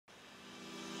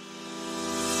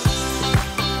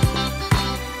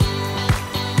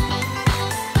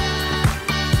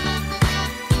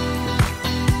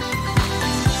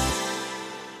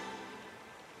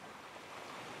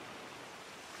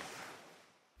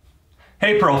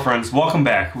Hey Pearl friends, welcome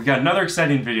back. We got another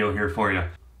exciting video here for you.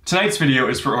 Tonight's video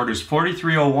is for orders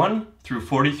 4301 through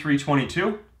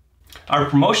 4322. Our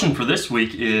promotion for this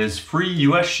week is free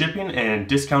US shipping and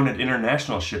discounted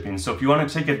international shipping. So if you want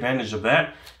to take advantage of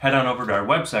that, head on over to our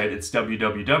website. It's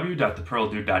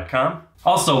www.thepearldude.com.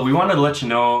 Also, we wanted to let you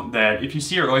know that if you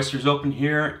see our oysters open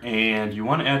here and you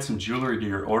want to add some jewelry to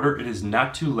your order, it is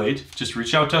not too late. Just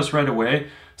reach out to us right away.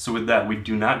 So with that, we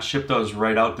do not ship those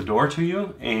right out the door to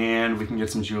you, and we can get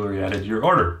some jewelry added to your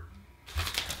order.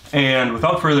 And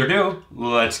without further ado,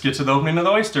 let's get to the opening of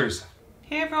the oysters.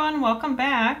 Hey everyone, welcome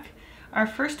back. Our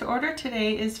first order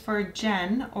today is for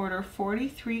Jen, order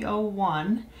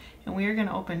 4301, and we are going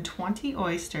to open 20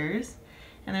 oysters.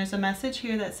 And there's a message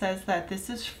here that says that this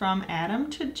is from Adam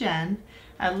to Jen.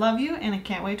 I love you and I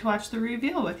can't wait to watch the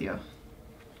reveal with you.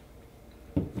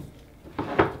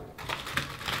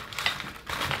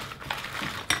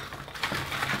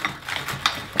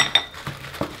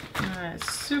 Alright,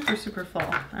 super full.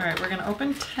 Alright, we're going to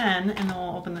open 10 and then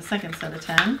we'll open the second set of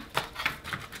 10.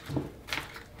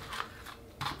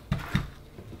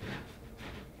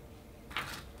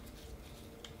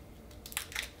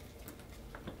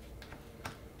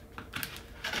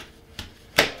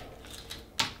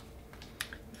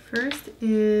 First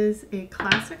is a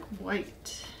classic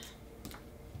white,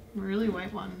 really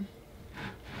white one.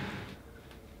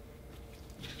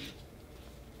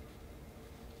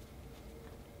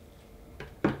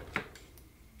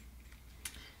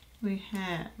 We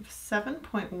have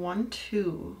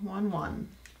 7.1211.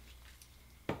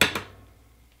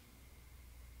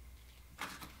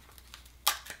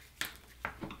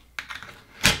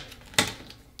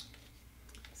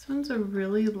 This one's a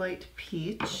really light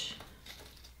peach.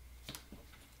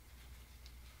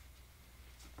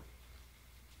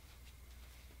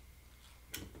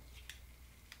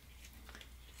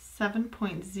 Seven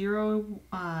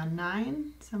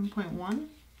 7.1.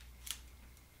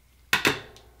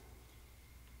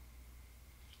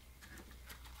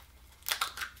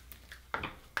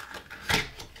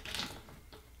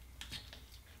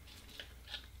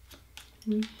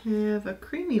 We have a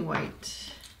creamy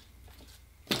white.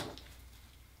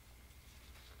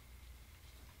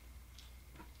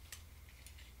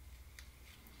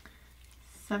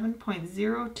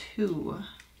 $7.02.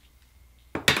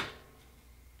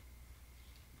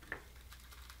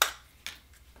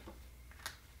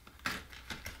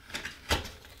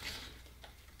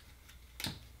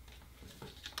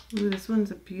 Ooh, this one's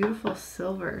a beautiful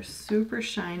silver, super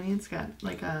shiny. It's got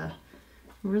like a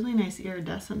really nice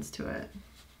iridescence to it.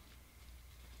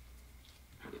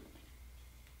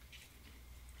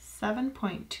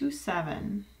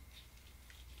 7.27.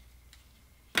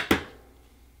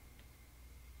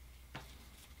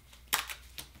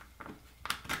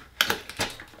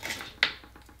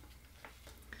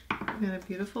 We got a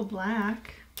beautiful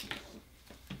black.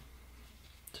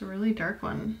 It's a really dark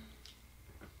one.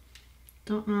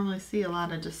 Don't normally see a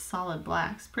lot of just solid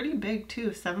blacks. Pretty big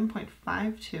too,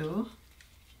 7.52.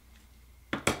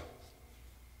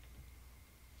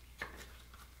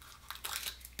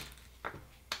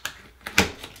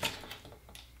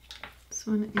 This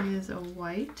one is a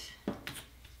white.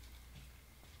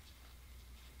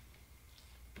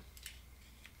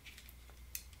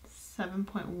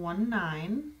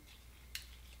 $7.19.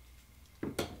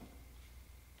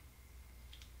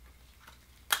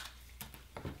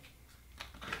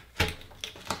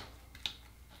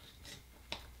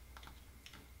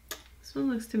 This one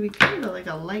looks to be kind of like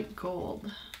a light gold.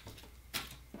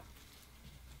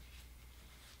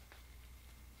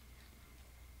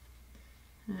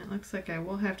 And it looks like I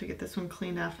will have to get this one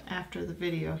cleaned off after the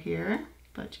video here,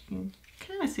 but you can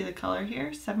kind of see the color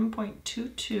here,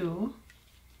 7.22.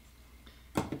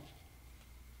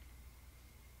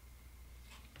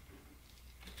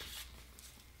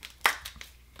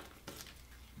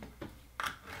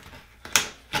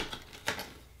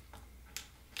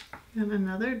 And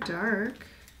another dark.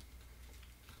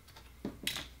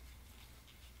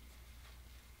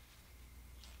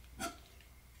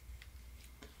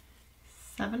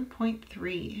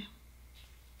 $7.3.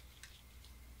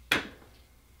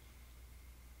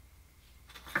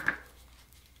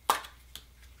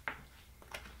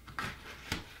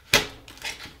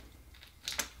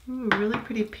 Ooh, really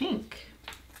pretty pink.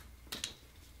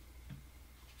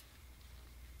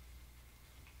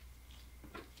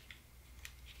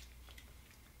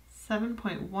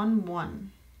 $7.11.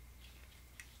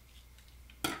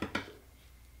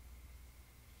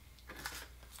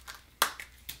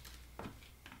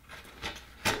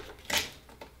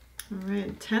 All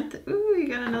right, 10th. Ooh, you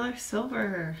got another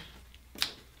silver.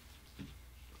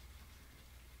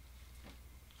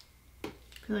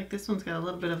 feel like this one's got a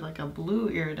little bit of like a blue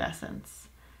iridescence.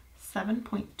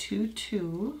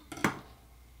 7.22.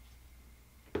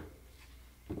 All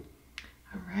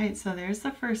right, so there's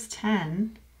the first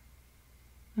 10.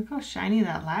 Look how shiny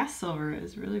that last silver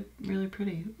is. Really, really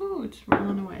pretty. Ooh, it's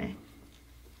rolling away.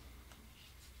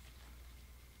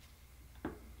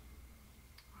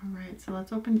 All right, so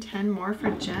let's open 10 more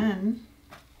for Jen.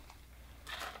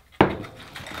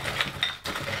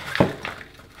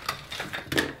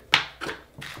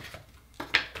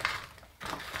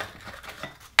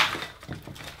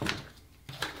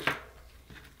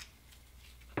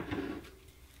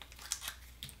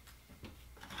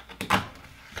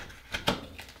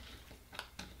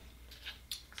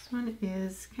 This one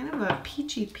is kind of a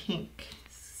peachy pink,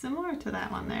 similar to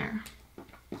that one there.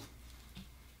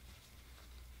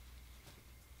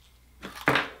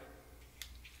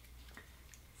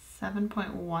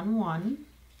 $7.11.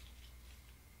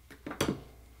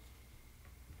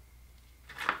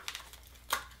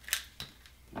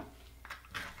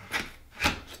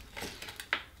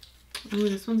 Ooh,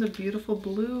 this one's a beautiful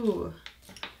blue,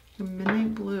 a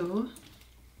midnight blue.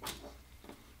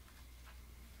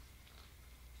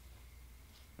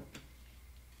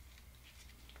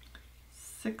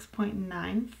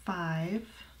 $6.95.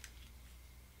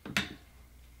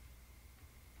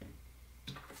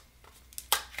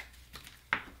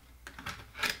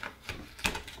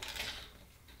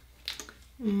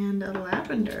 And a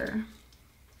lavender.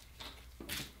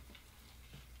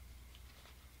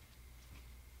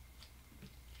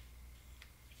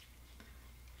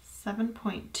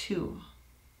 $7.2.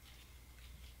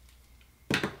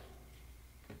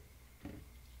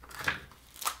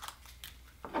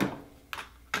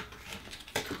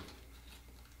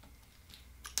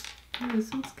 This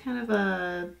one's kind of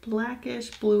a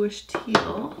blackish, bluish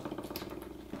teal.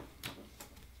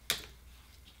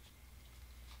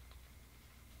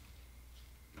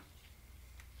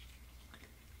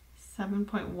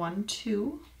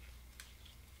 $7.12.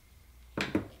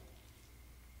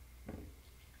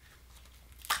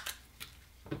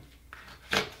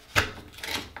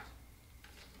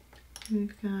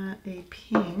 We've got a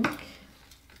pink.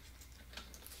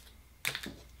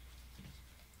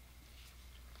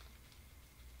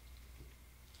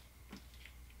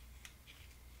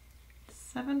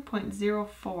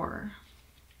 $7.04.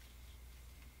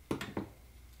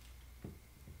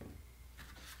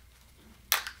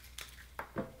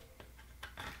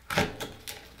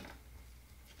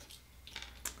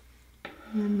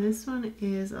 And this one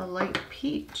is a light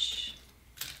peach.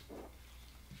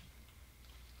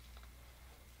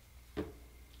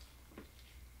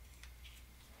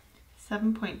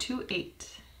 $7.28.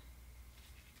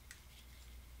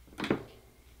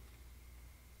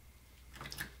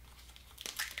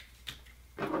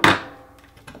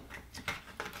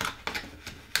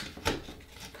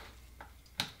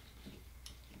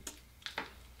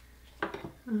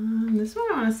 This one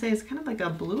I want to say is kind of like a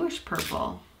bluish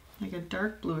purple, like a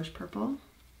dark bluish purple.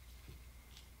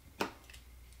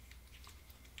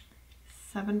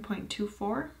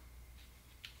 7.24.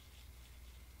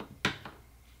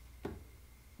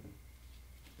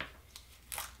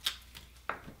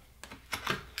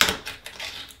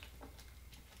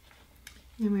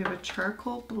 And we have a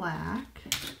charcoal black.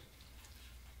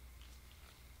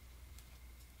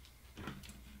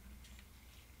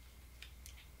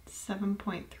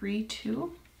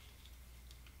 $7.32.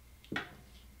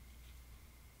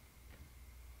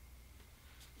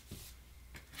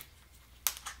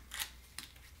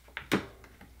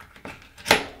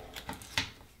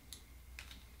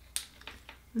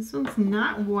 This one's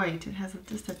not white. It has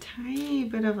just a tiny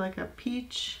bit of like a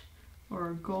peach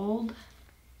or gold.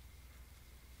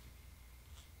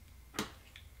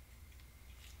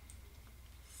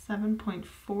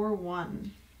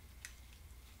 $7.41.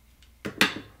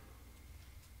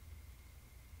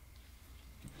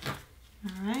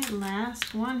 All right,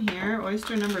 last one here,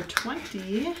 oyster number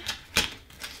 20.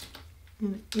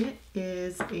 And it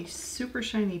is a super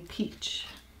shiny peach.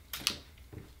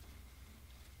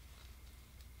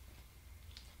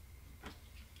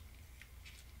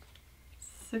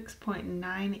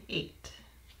 $6.98.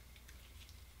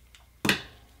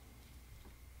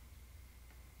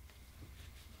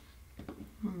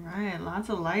 All right, lots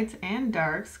of lights and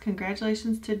darks.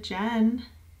 Congratulations to Jen.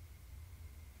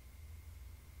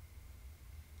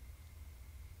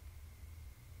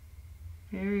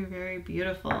 Very, very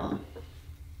beautiful.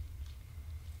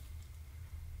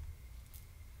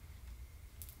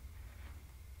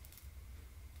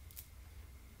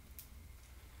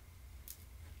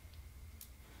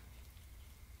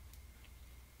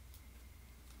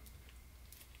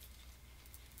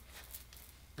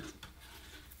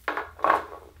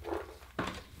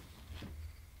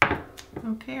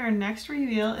 Okay, our next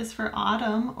reveal is for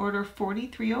Autumn, order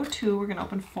 4302. We're gonna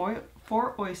open four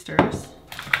oysters.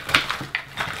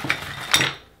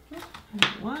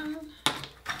 One.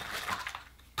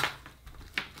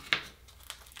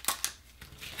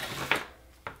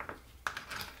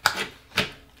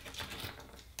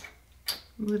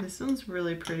 Ooh, this one's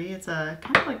really pretty. It's a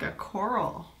kind of like a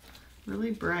coral,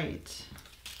 really bright.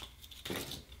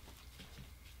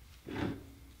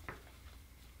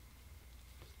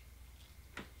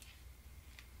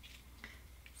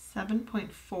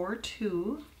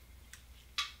 $7.42.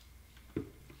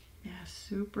 Yeah,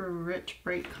 super rich,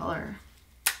 bright color.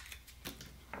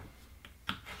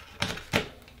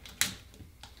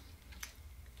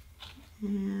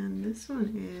 And this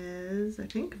one is, I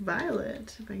think,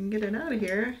 violet, if I can get it out of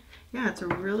here. Yeah, it's a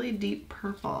really deep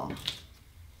purple.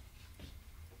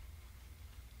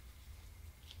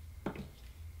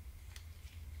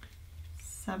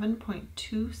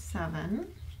 $7.27.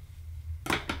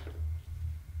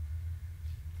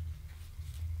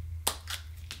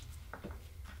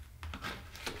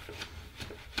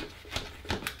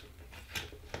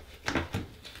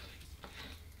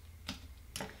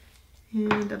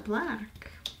 And a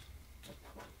black.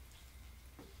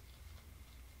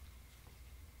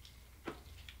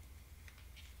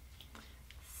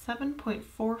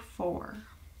 $7.44.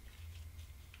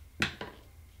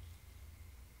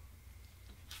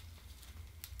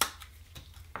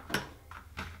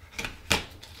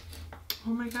 Oh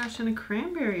my gosh, and a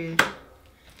cranberry.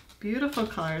 Beautiful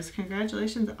colors.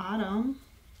 Congratulations, Autumn.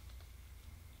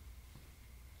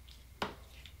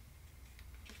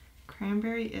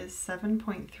 Cranberry is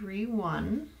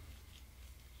 7.31.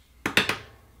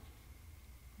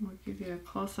 We'll give you a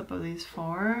close-up of these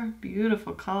four.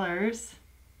 Beautiful colors.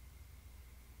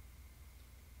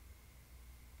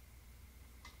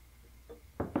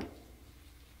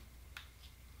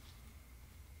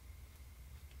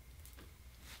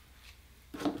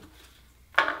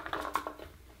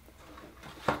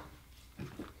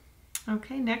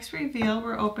 Okay, next reveal,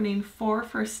 we're opening four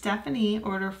for Stephanie,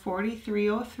 order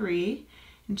 4303,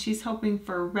 and she's hoping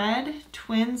for red,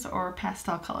 twins, or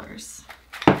pastel colors.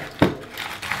 All right,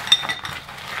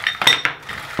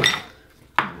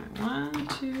 1,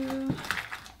 2,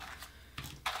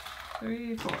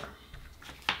 3, 4.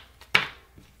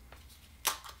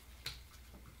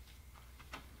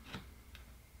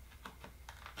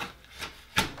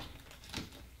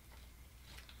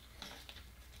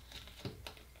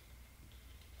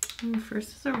 And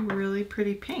first is a really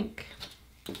pretty pink.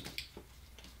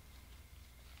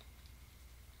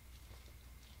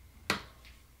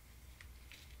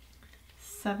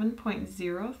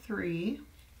 $7.03.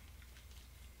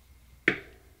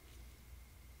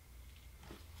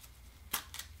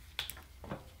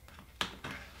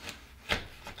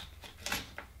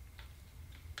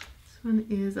 This one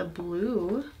is a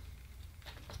blue.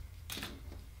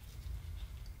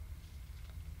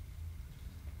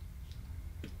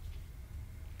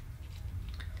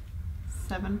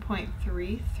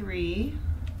 $7.33.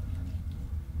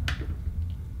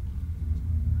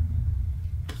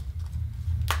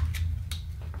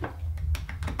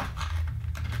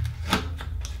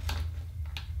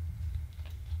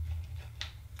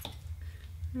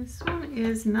 This one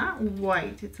is not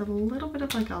white, it's a little bit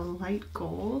of like a light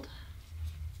gold.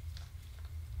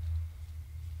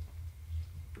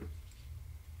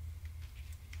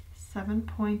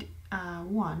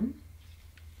 $7.1.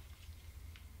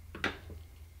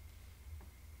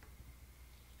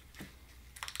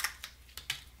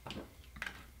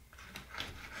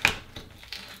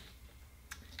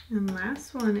 And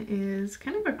last one is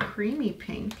kind of a creamy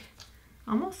pink,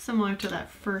 almost similar to that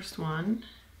first one.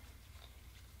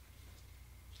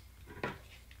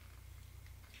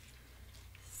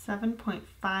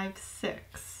 $7.56,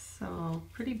 so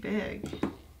pretty big.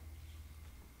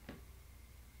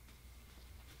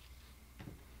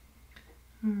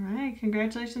 All right,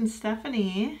 congratulations,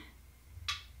 Stephanie.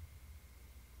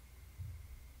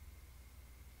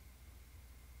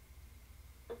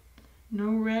 No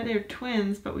red or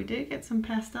twins, but we did get some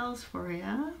pastels for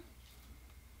you.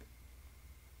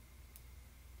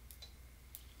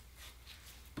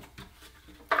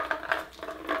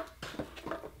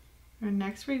 Our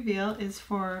next reveal is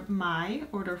for my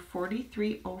order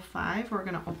 4305. We're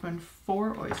going to open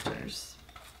 4 oysters.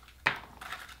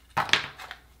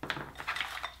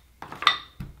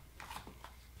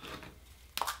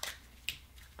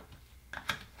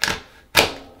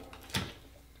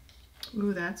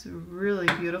 Ooh, that's really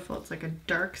beautiful. It's like a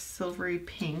dark silvery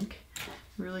pink,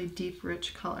 really deep,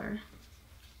 rich color.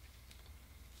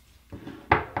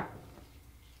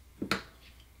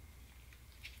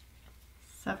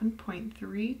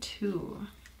 7.32.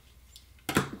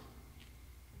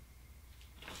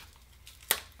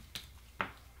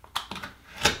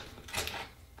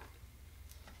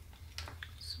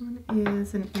 This one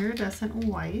is an iridescent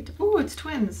white. Oh, it's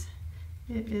twins.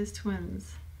 It is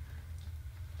twins.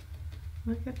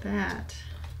 Look at that.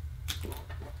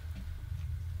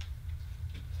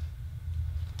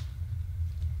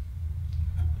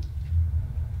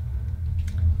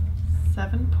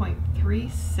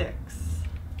 .36.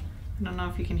 I don't know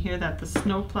if you can hear that. The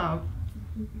snowplow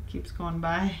keeps going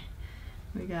by.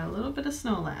 We got a little bit of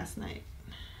snow last night.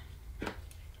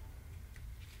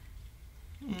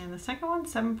 And the second one,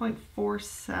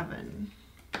 7.47.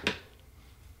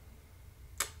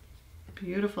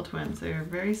 Beautiful twins. They're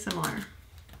very similar.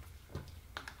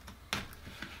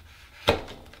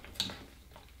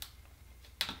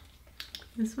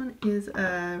 This one is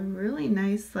a really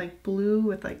nice like blue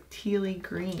with like tealy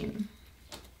green.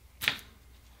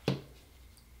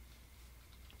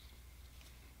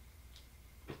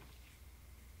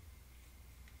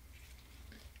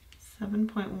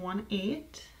 .18.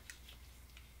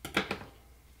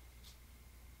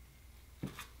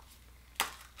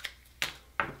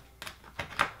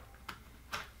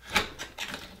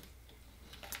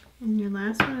 And your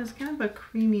last one is kind of a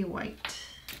creamy white.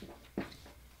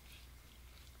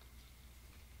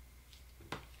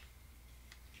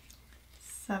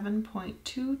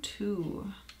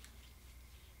 .22.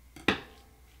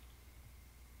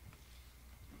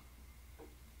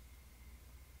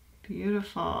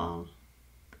 Beautiful.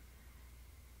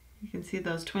 You can see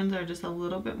those twins are just a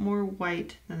little bit more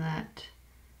white than that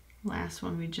last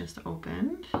one we just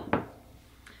opened.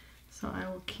 So I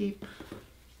will keep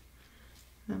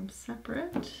them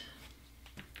separate.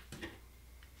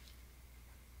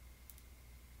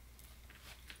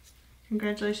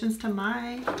 Congratulations to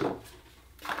Mai.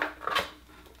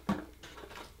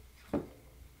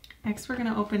 Next we're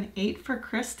going to open 8 for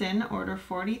Kristen, order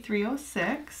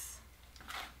 4306.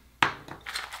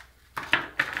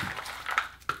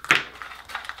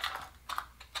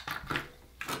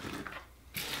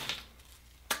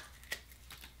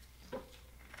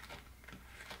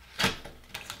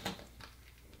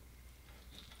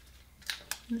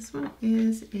 This one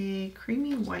is a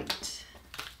creamy white,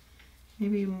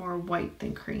 maybe more white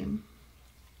than cream.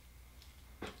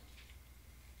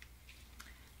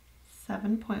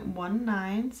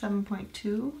 7.19,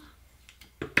 7.2.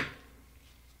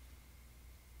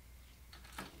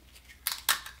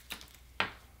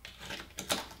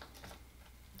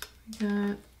 We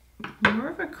got more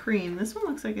of a cream. This one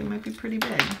looks like it might be pretty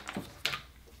big.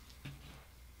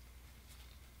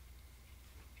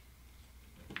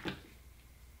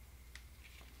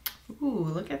 Ooh,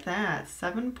 look at that,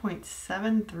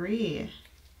 7.73.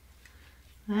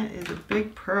 That is a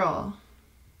big pearl.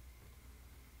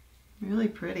 Really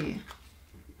pretty.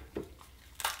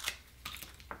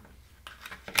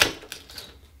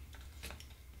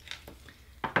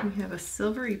 We have a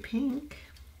silvery pink.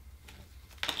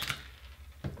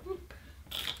 Oop.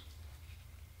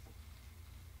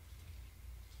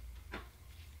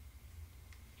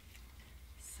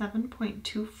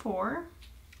 7.24.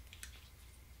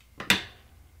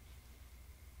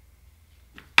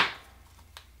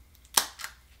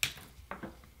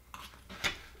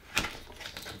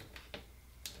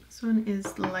 This one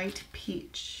is light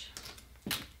peach.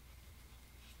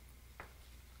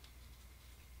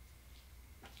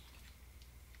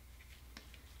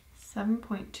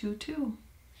 $7.22.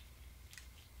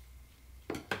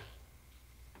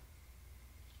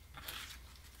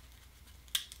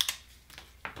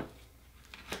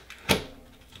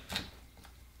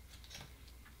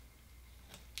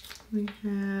 We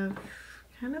have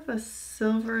kind of a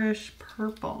silverish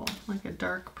purple, like a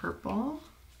dark purple.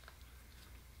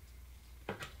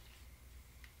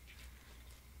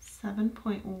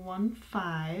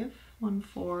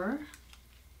 7.1514.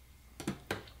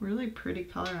 Really pretty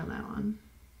color on that one.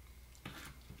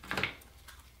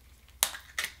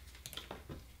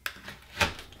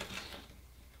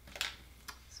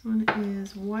 This one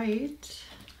is white.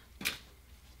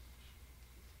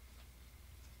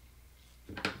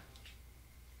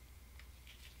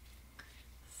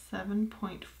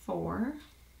 $7.4.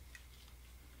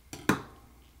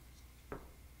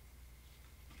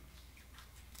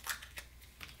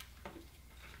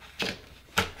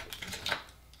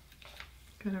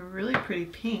 Got a really pretty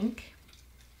pink.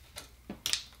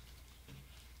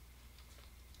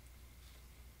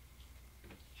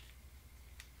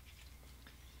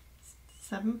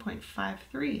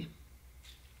 $7.53.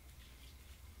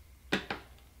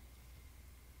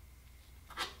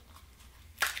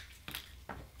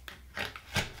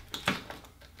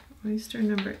 Oyster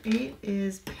number 8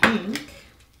 is pink.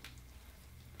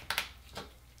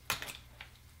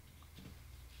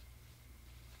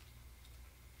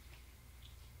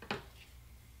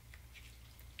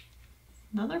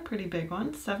 Another pretty big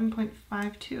one,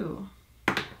 7.52.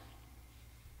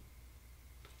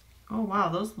 Oh wow,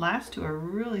 those last two are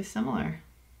really similar.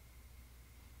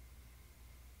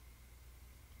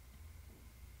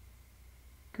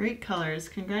 Great colors.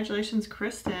 Congratulations,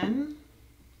 Kristen.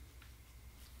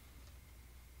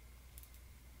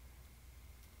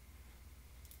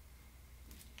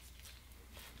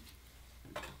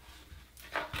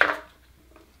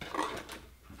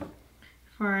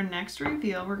 For our next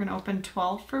reveal, we're going to open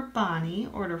 12 for Bonnie,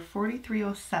 order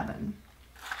 4307.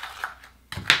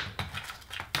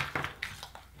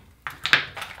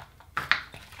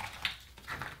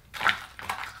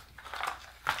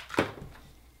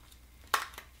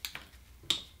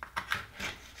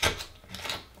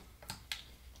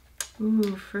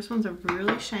 Ooh, first one's a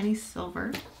really shiny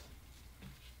silver.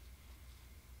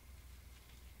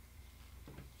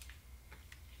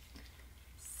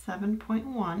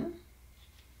 $7.1.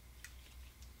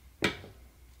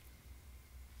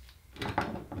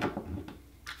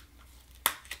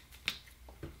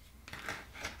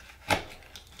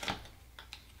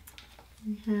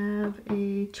 We have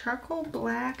a charcoal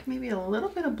black, maybe a little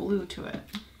bit of blue to it.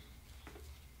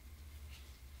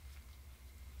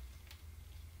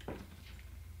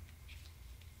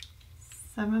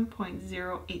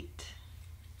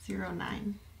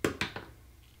 $7.0809.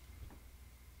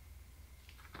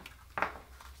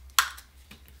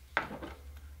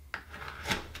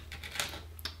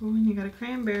 Oh, and you got a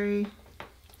cranberry,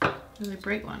 really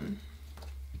bright one.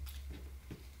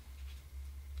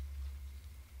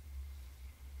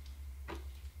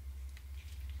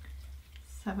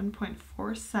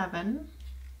 $7.47.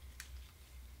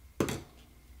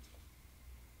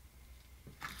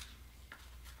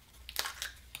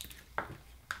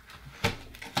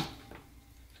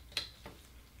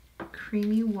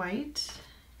 Creamy white.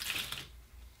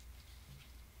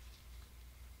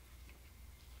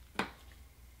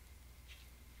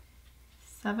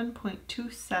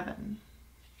 $7.27.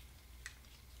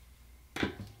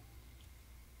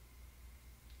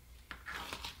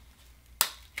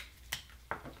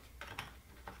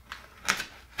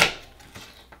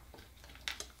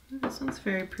 This one's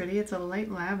very pretty. It's a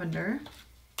light lavender.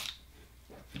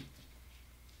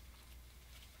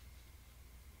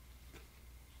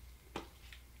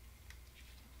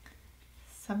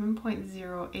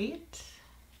 $7.08.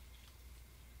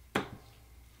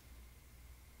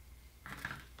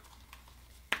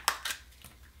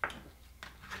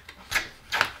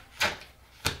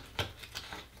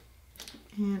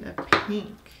 And a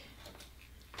pink,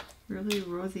 really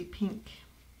rosy pink.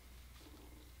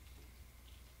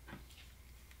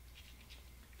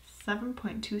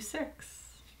 $7.26.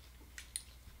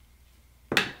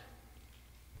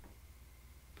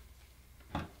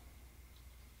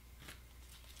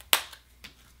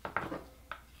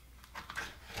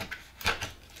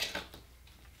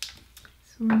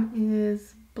 This one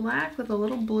is black with a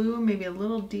little blue, maybe a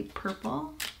little deep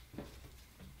purple.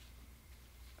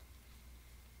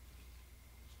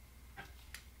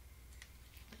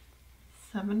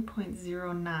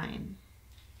 $7.09.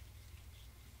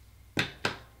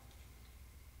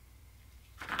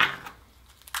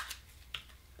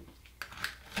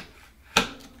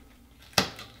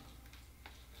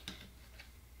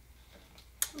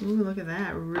 Ooh, look at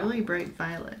that, really bright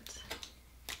violet.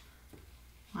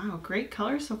 Wow, great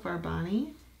color so far,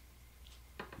 Bonnie.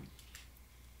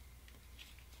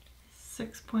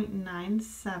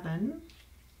 6.97.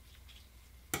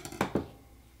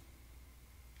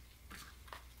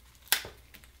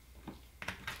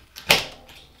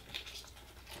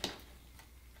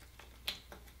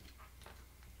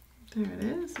 There it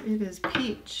is. It is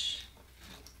peach.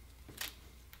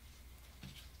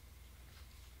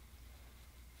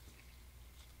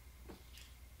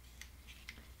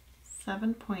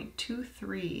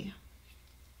 $7.23.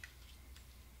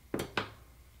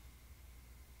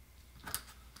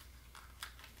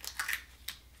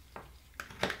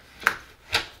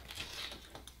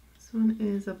 This one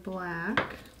is a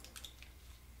black.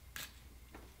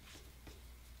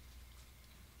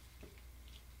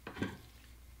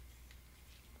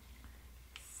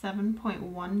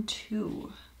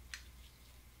 $7.12.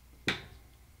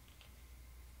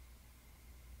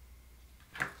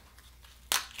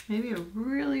 Maybe a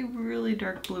really, really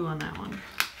dark blue on that one.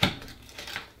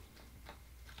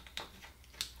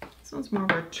 This one's more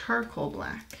of a charcoal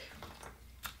black.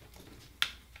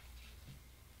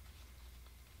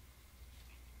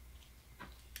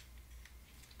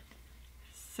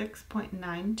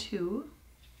 6.92.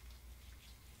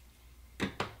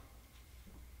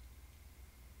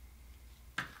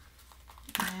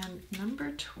 And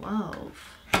number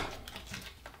 12.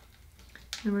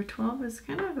 Number 12 is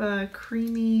kind of a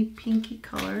creamy pinky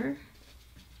color,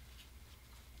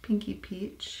 pinky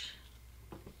peach.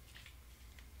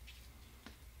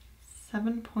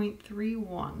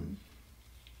 7.31.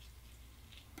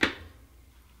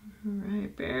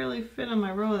 Alright, barely fit on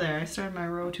my row there. I started my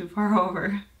row too far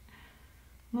over.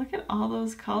 Look at all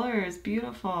those colors,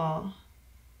 beautiful.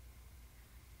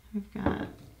 We've got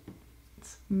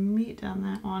some meat on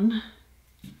that one.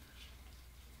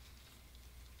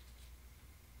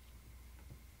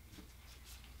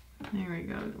 There we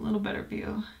go, a little better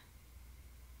view.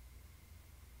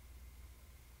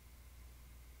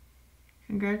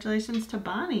 Congratulations to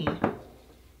Bonnie.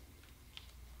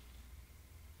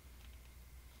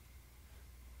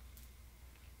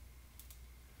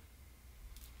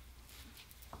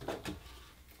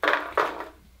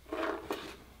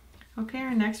 Okay,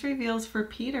 our next reveal is for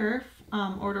Peter,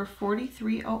 order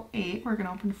 4308. We're going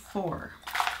to open 4.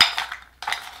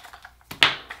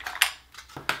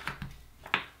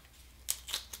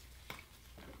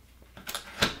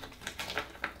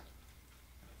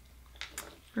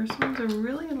 First one's a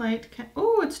really light,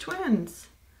 oh, it's twins.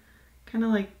 Kind of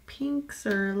like pinks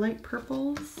or light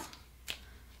purples.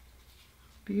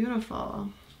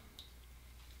 Beautiful.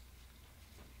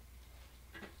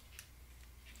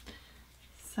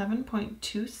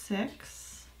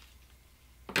 $7.26.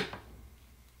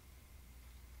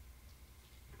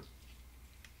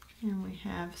 And we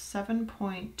have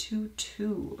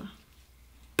 7.22.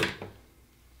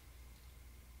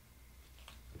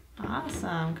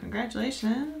 Awesome,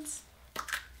 congratulations.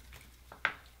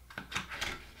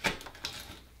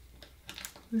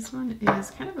 This one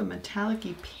is kind of a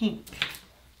metallic-y pink.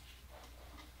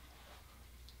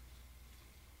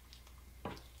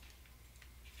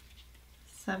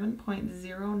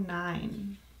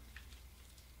 $7.09.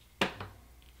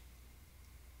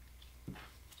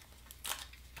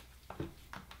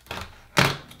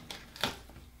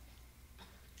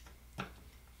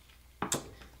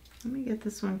 Let me get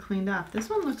this one cleaned off. This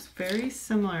one looks very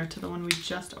similar to the one we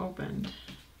just opened.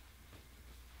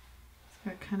 It's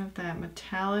got kind of that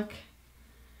metallic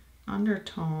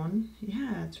undertone.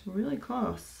 Yeah, it's really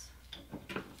close.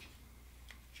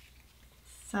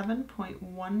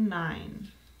 7.19.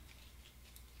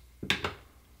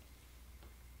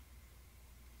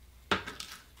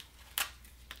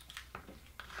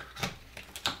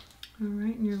 All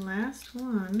right, and your last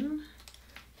one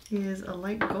is a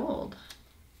light gold.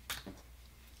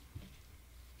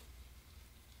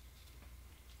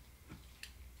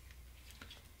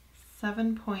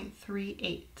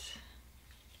 7.38.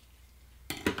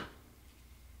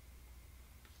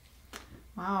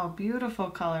 Wow,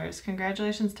 beautiful colors.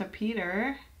 Congratulations to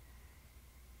Peter.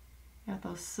 Got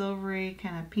those silvery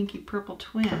kind of pinky purple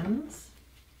twins.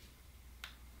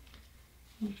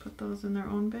 We'll put those in their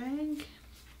own bag.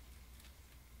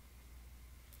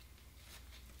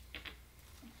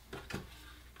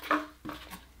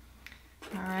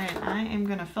 Alright, I am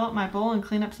going to fill up my bowl and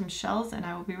clean up some shells, and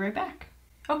I will be right back.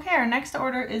 Okay, our next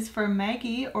order is for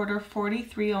Maggie, order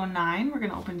 4309. We're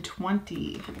going to open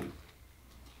 20.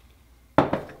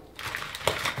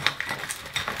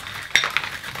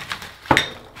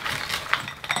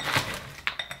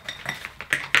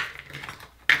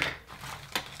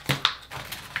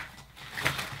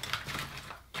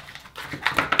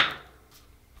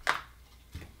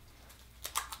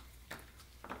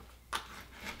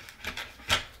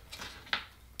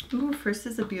 Ooh, first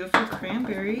is a beautiful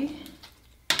cranberry.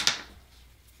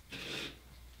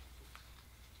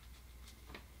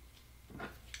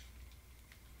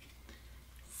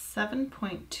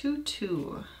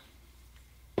 $7.22.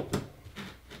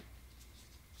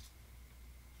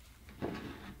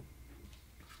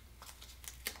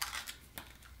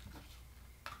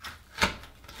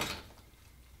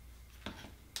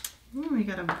 Ooh, we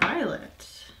got a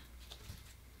violet.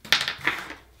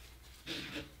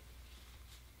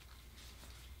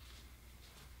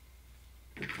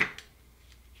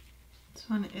 This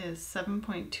one is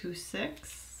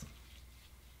 7.26.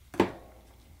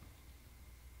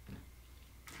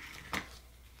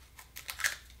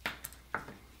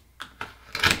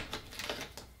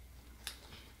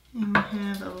 And we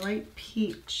have a light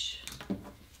peach.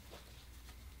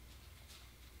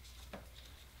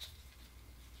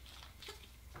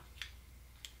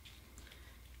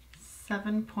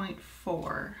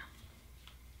 $7.4.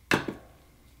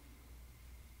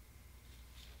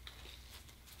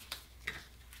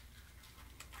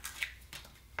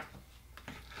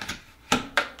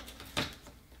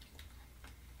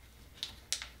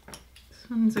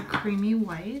 one's a creamy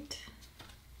white.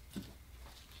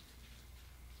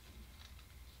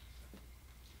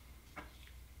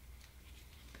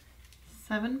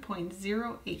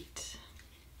 $7.08.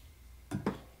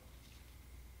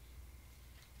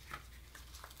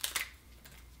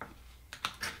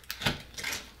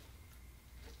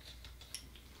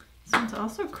 This one's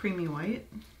also creamy white.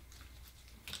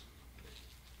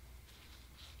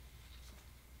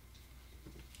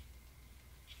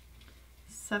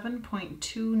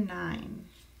 $7.29.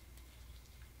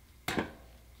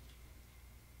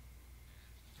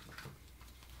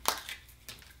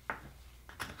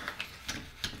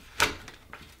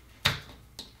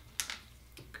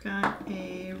 Got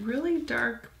a really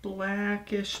dark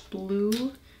blackish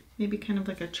blue, maybe kind of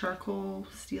like a charcoal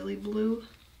steely blue.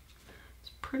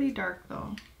 It's pretty dark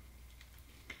though.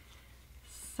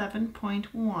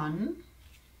 7.1.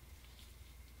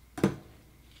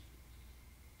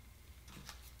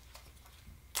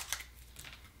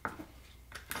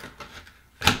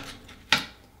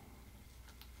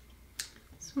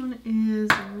 This one is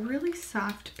really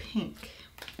soft pink.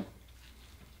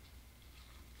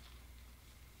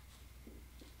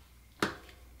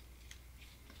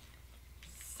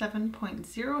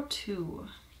 $7.02.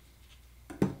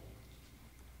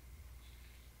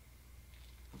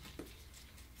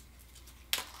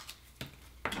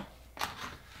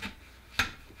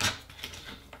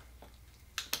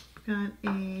 Got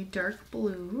a dark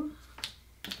blue.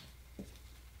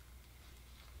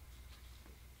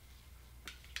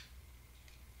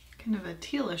 Kind of a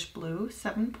tealish blue,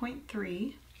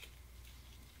 7.3.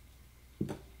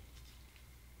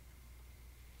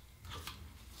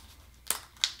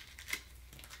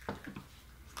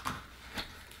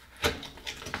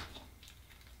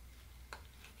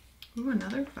 Ooh,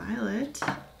 another violet.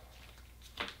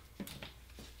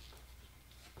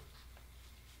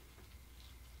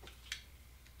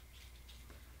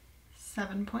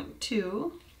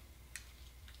 $7.2.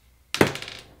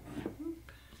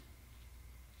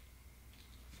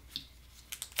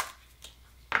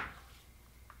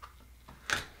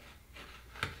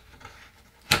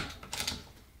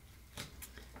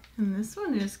 And this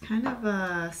one is kind of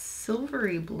a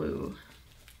silvery blue.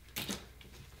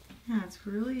 Yeah, it's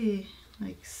really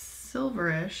like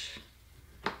silverish.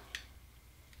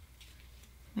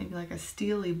 Maybe like a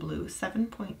steely blue,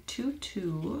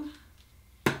 7.22.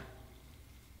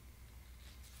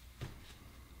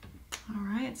 All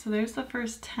right, so there's the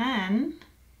first 10.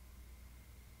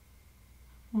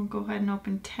 We'll go ahead and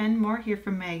open 10 more here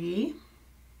for Maggie.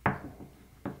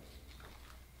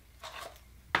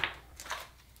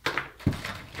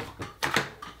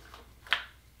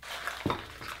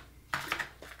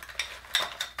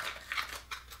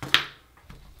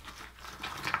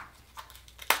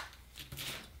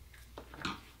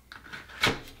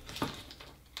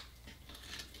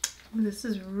 Ooh, this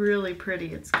is really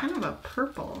pretty. It's kind of a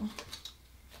purple.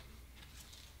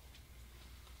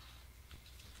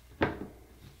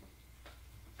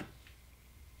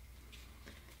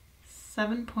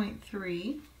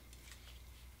 $7.3.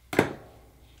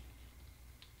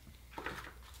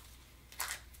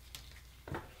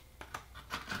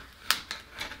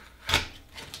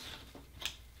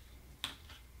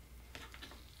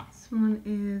 This one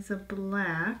is a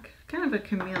black, kind of a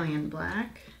chameleon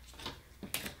black.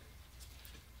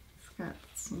 It's got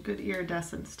some good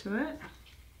iridescence to it.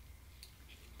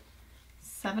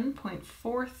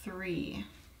 7.43.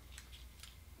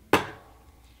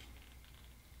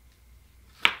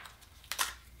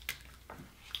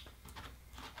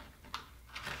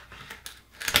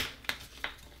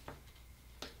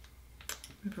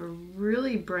 We have a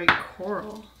really bright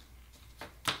coral.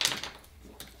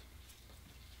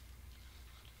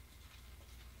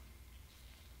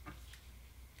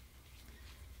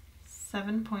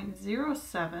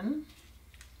 $7.07.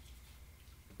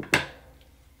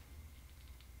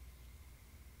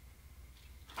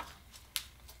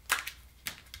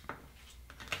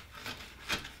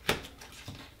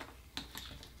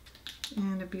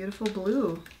 And a beautiful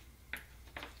blue.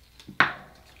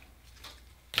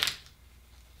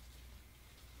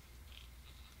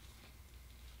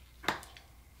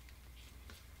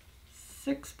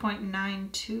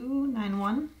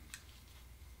 $6.9291.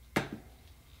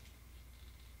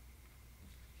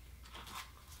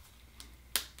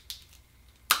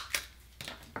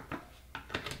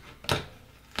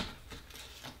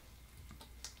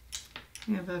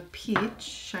 We have a peach,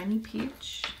 shiny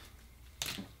peach.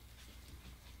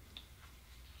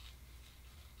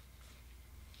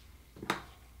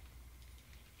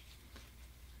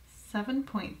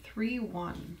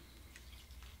 $7.31.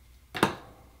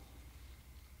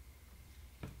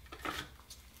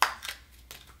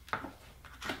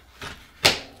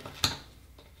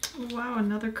 Oh wow,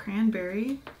 another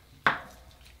cranberry.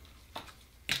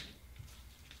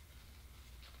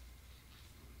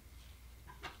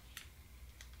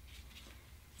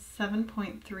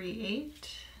 7.38.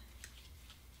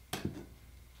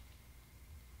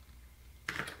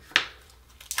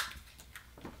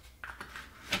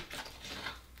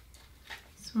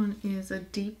 This one is a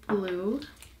deep blue.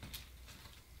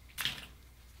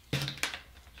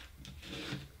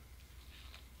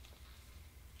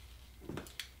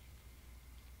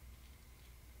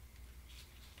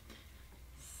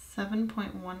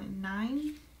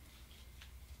 $7.19.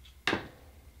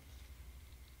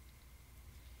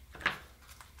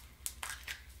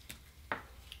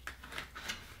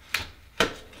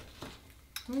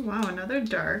 Oh wow, another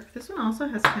dark. This one also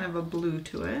has kind of a blue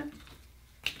to it.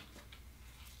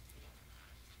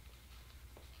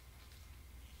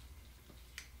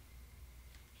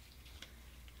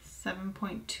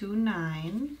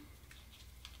 $7.29.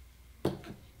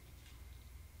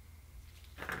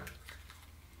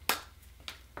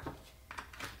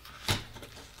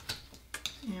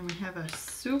 And we have a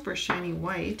super shiny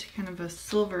white, kind of a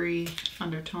silvery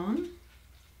undertone.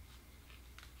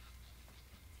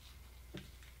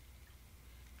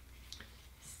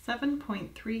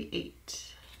 $7.38.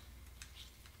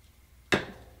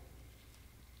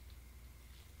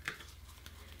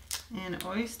 And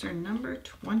oyster number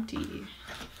 20.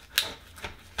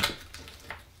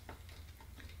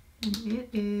 And it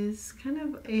is kind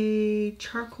of a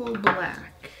charcoal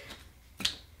black.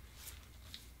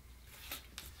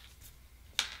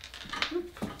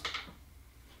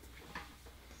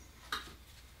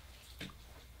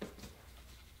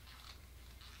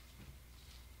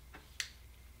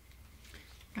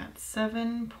 Got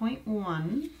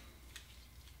 7.1.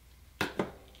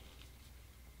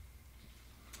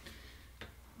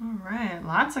 All right,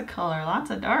 lots of color, lots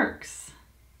of darks.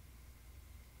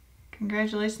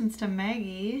 Congratulations to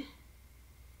Maggie.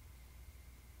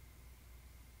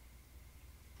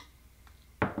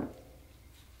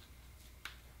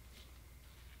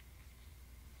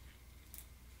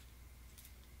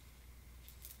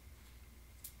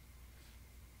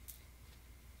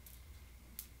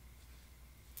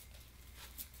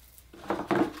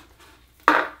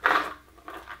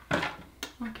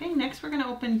 Okay, next we're going to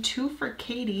open 2 for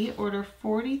Katie, order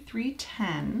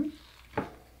 4310.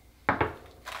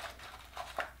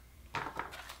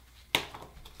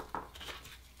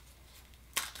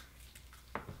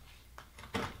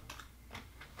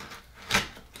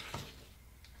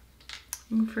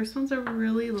 And the first one's a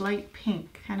really light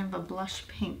pink, kind of a blush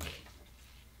pink.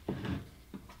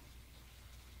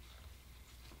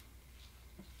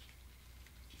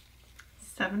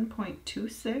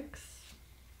 $7.26.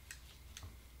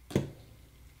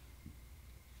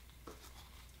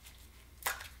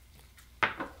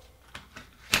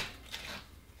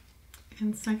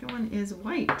 And the second one is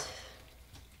white.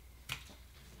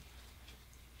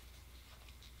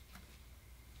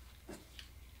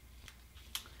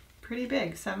 Pretty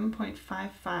big,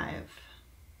 7.55.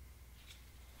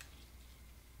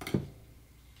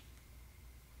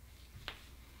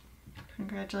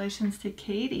 Congratulations to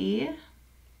Katie.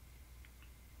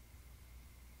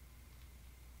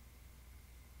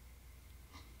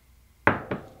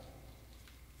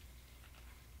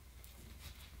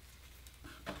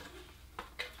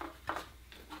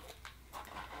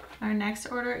 Our next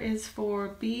order is for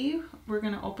B. We're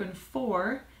going to open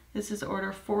 4. This is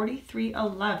order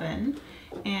 4311.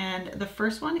 And the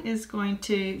first one is going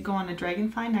to go on a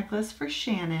dragonfly necklace for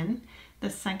Shannon.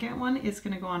 The second one is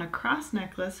going to go on a cross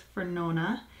necklace for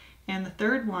Nona. And the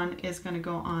third one is going to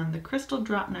go on the crystal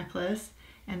drop necklace,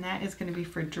 and that is going to be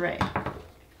for Dre.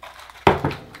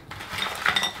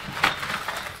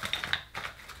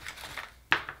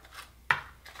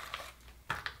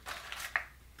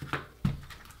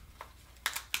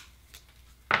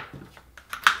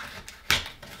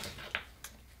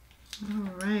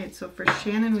 Alright, so for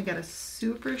Shannon we got a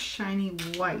super shiny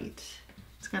white.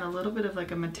 It's got a little bit of like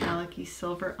a metallic-y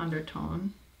silver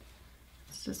undertone.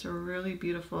 It's just a really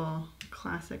beautiful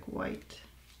classic white.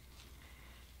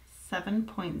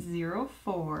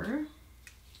 7.04.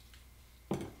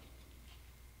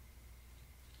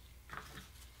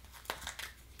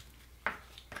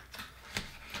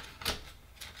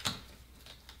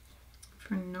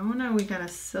 For Nona we got a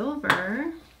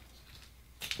silver.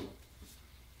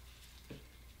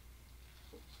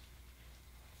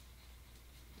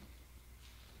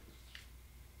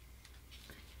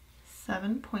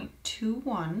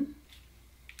 $7.21.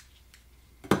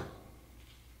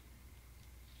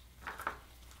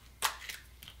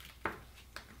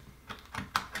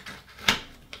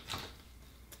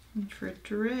 And for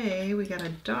Dre, we got a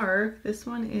dark. This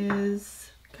one is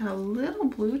got a little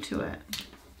blue to it.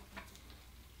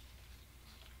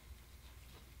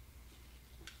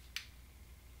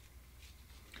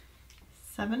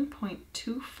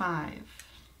 $7.25.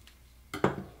 All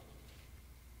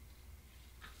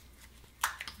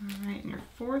right, and your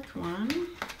fourth one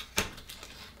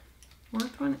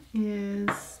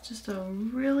is just a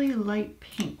really light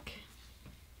pink.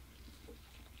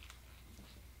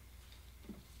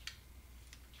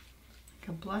 Like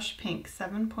a blush pink,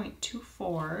 7.24.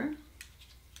 All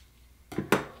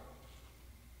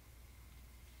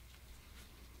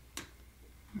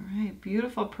right,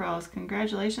 beautiful pearls.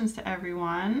 Congratulations to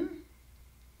everyone.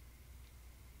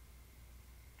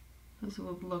 Those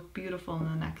will look beautiful in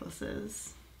the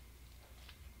necklaces.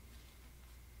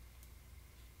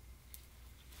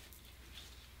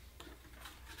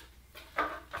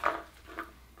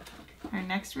 Our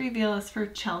next reveal is for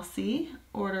Chelsea.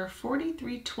 Order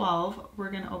 4312. We're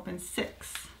going to open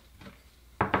 6.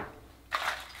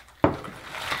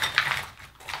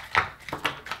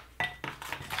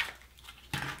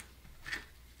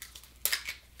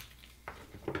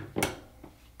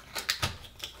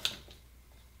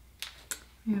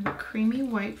 You have a creamy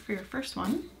white for your first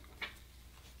one.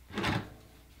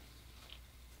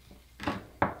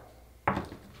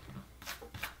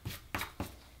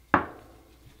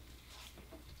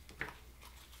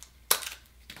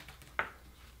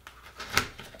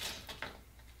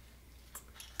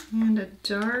 And a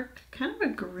dark, kind of a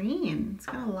green. It's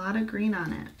got a lot of green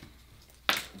on it.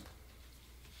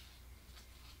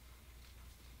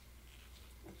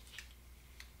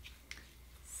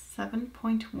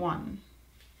 $7.1.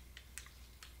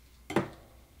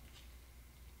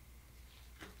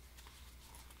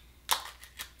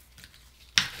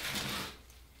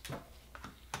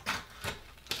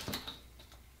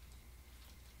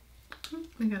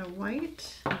 We got a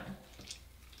white.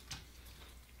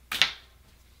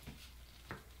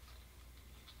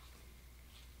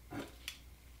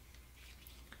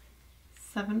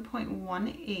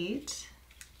 $7.18.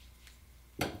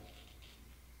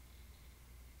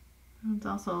 It's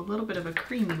also a little bit of a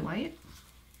creamy white.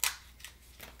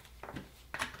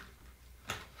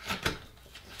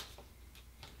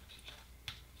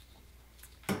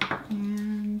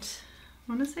 And I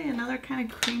want to say another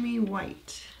kind of creamy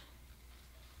white.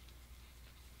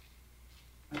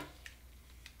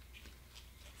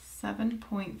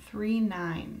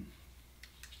 $7.39.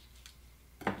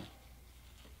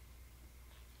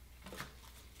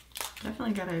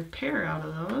 Definitely got a pair out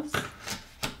of those.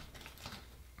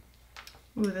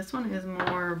 Ooh, this one is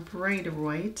more bright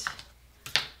white.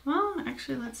 Well,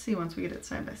 actually, let's see once we get it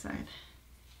side by side.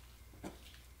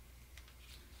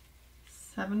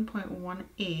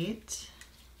 7.18.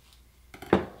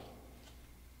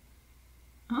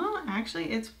 Oh,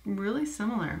 actually, it's really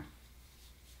similar.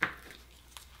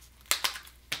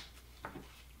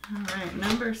 All right,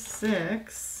 number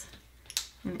 6,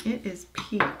 and it is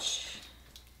peach.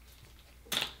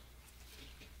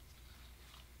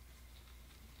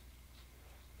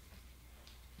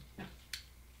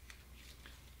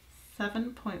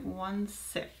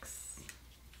 $7.16.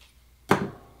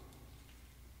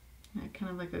 Kind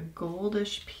of like a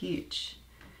goldish peach.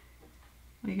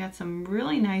 We got some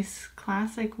really nice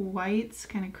classic whites,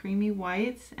 kind of creamy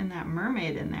whites, and that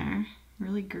mermaid in there,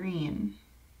 really green.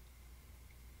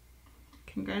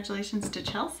 Congratulations to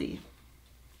Chelsea.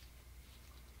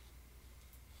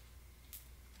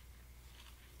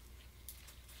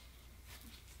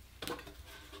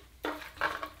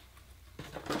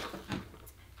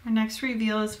 Our next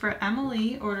reveal is for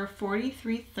Emily, order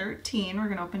 4313. We're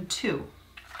going to open 2.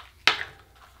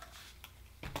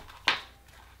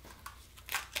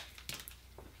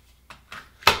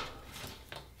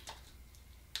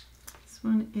 This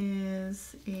one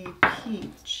is a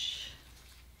peach.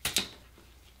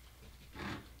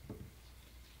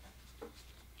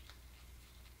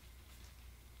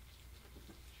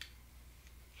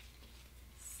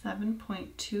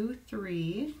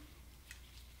 $7.23.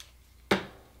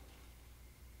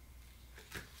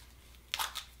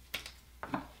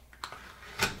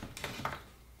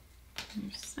 Your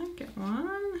second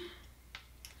one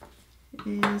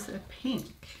is a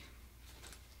pink.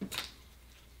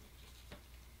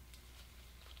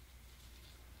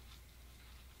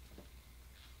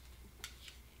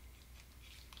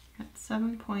 At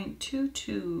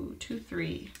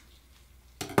 7.2223.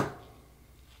 All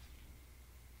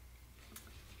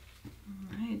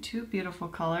right, 2 beautiful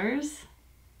colors.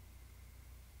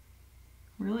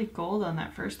 Really gold on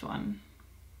that first one.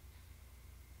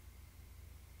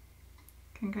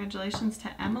 Congratulations to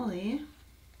Emily.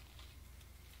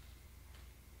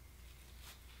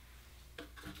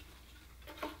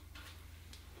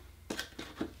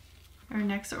 Our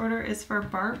next order is for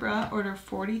Barbara, order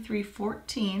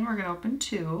 4314. We're going to open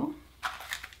 2.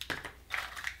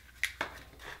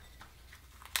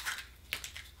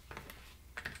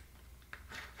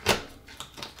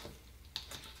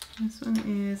 This one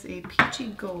is a peachy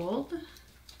gold.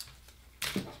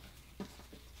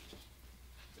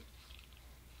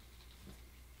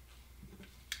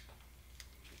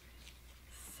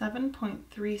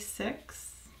 $7.36.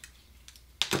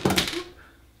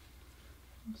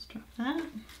 Let's drop that.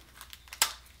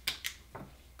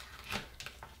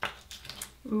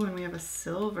 Ooh, and we have a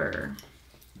silver.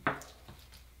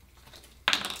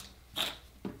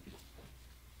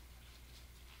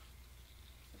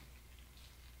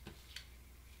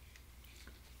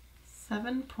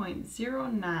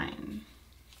 $7.09.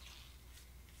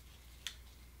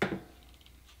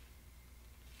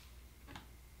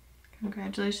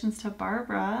 Congratulations to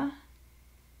Barbara.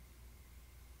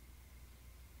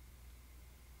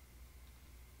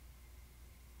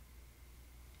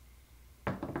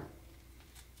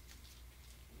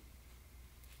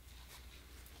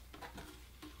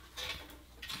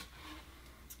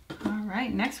 All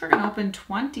right, next we're going to open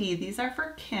 20. These are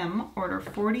for Kim, order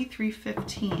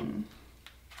 4315.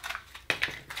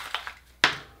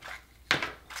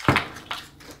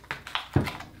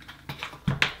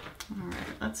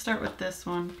 Let's start with this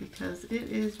one because it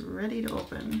is ready to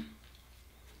open.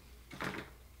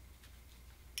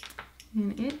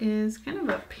 And it is kind of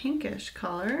a pinkish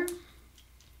color.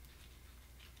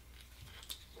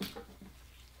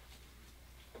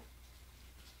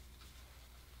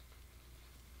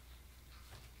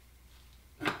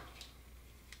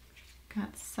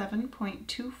 Got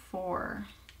 7.24.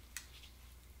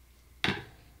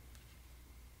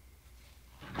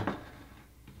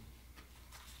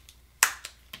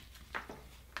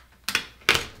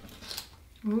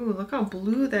 Ooh, look how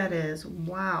blue that is.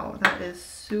 Wow, that is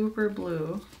super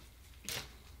blue.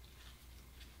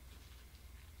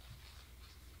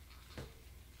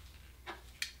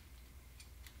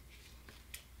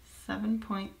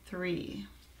 $7.3.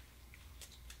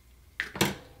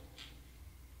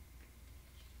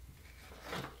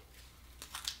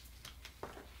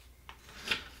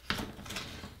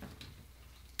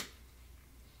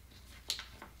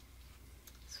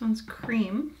 This one's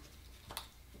cream.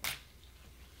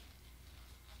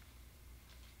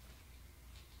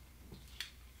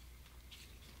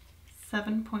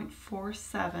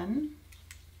 $7.47.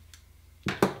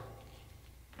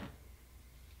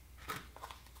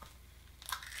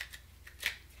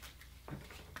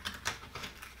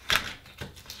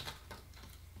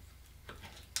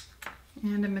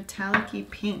 And a metallic-y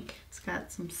pink. It's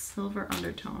got some silver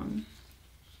undertone.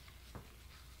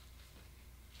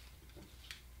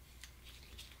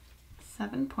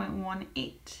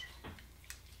 $7.18.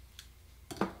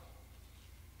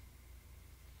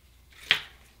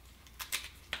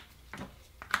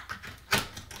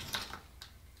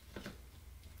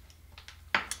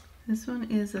 This one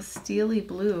is a steely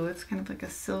blue. It's kind of like a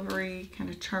silvery, kind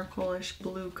of charcoalish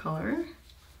blue color.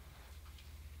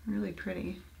 Really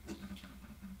pretty.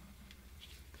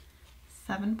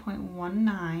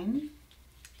 7.19.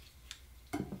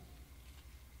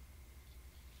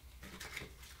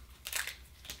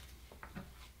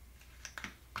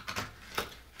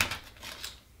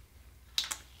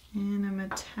 And a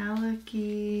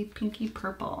metallic-y pinky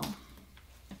purple.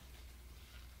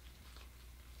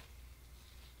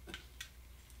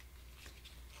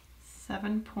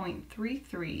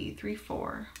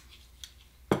 $7.3334.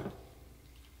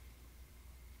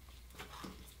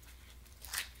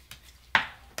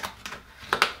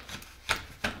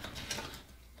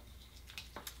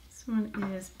 This one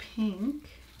is pink.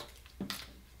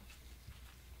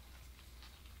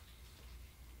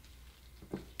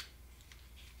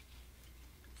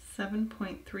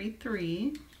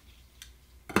 $7.33.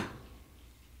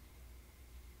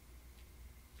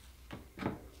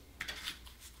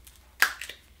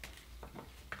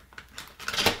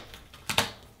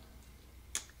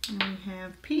 And we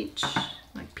have peach,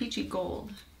 like peachy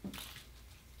gold.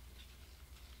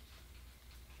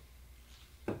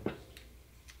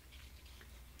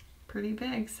 Pretty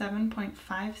big,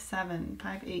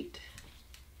 7.5758.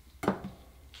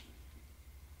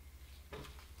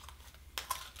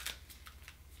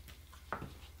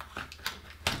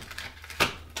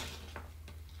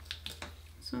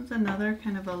 This one's another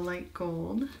kind of a light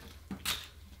gold,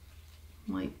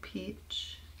 light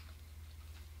peach.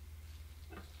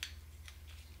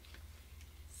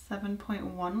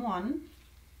 7.11.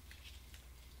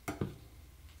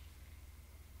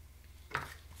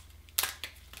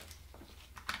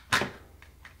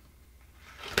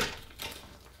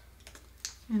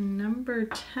 And number Number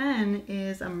 10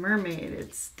 is a mermaid.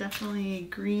 It's definitely a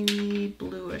greeny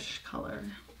bluish color.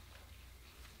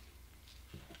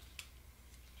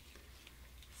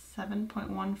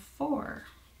 7.14. All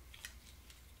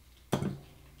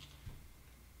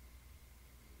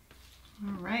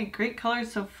right, great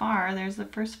colors so far. There's the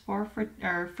first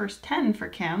 10 for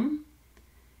Kim.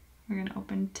 We're gonna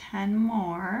open 10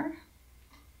 more.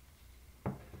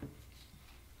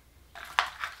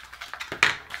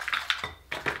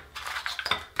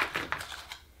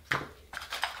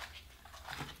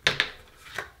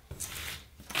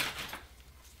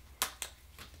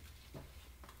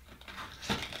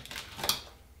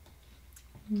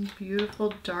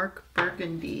 Beautiful dark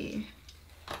burgundy.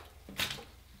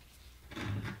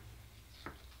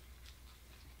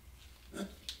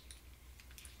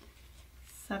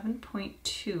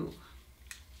 $7.2.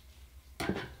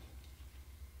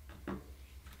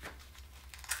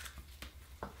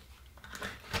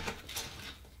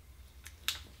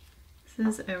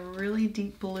 This is a really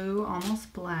deep blue,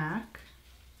 almost black.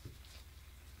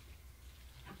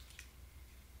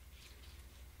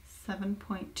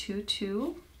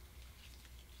 7.22.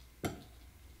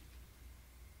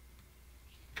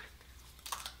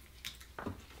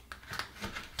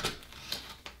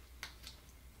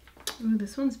 Ooh,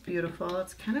 this one's beautiful.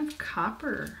 It's kind of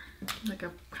copper, like a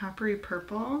coppery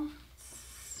purple.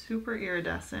 Super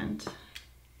iridescent.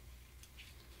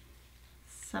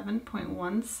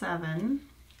 7.17.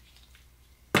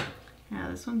 Yeah,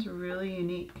 this one's really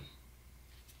unique.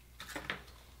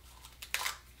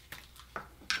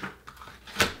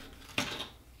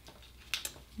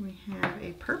 We have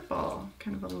a purple,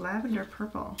 kind of a lavender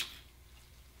purple.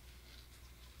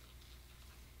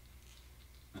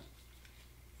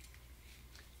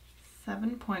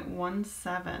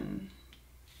 7.17.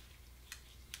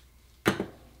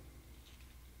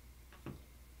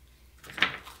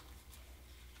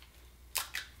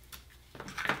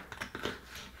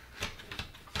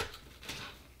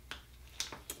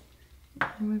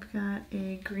 And we've got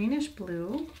a greenish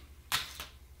blue.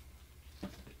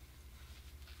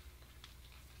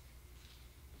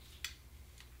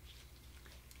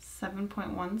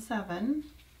 7.17.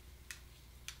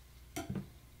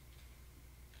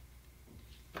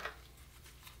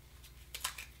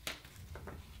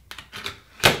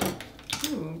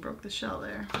 Ooh, broke the shell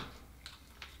there.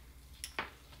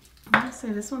 I'm gonna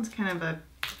say this one's kind of a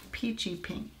peachy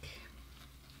pink.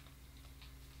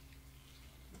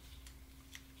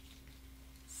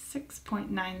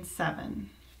 6.97.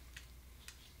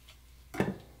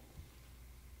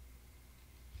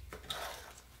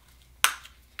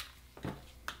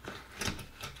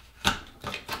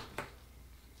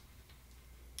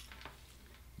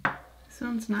 This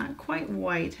one's not quite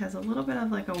white, has a little bit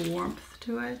of like a warmth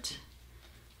to it.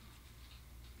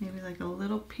 Maybe like a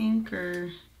little pink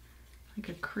or like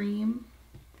a cream.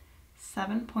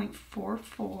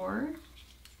 7.44.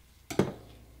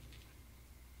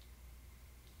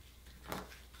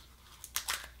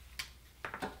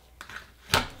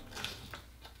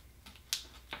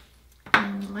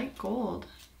 And light gold.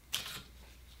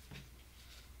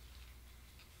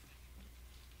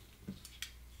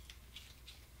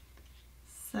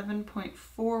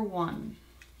 7.41.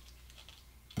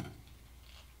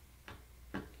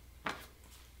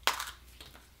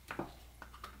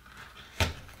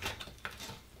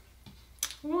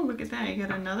 Oh, look at that. You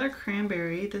got another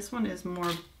cranberry. This one is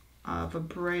more of a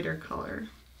brighter color.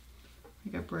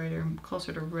 Like a brighter,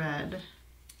 closer to red.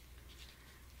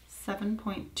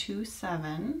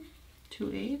 7.27.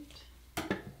 28.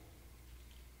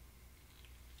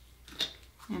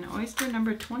 And oyster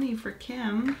number 20 for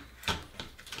Kim.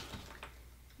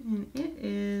 And it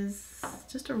is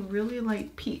just a really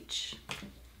light peach.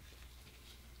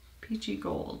 Peachy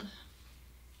gold.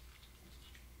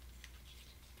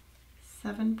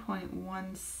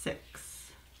 7.16.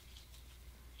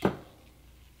 All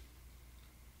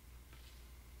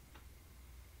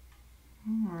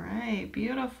right,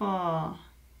 beautiful.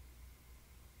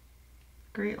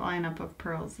 Great lineup of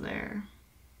pearls there.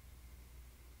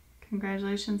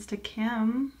 Congratulations to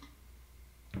Kim.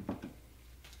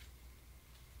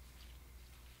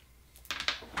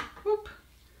 Whoop.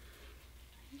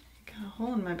 Got a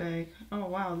hole in my bag. Oh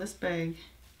wow, this bag.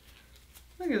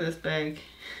 Look at this bag.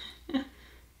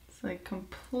 It's like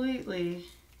completely,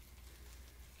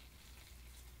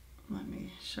 let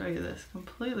me show you this,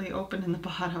 completely open in the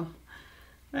bottom.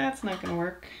 That's not gonna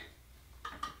work.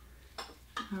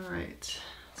 All right,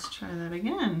 let's try that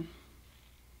again.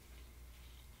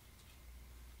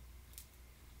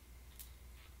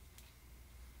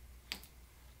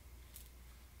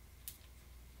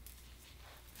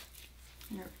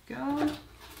 There we go.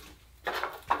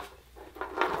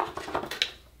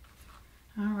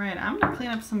 to clean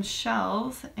up some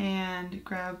shells and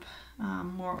grab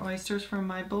more oysters from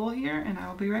my bowl here, and I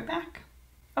will be right back.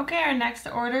 Okay, our next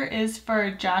order is for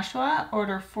Joshua,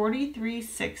 order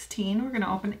 4316. We're going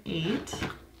to open 8.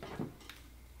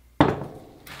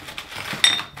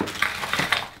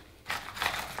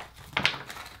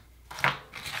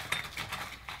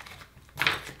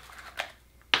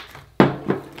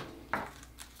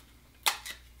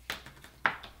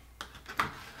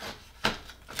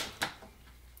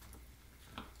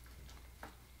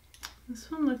 This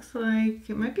one looks like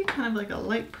it might be kind of like a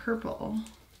light purple.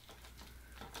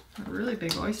 A really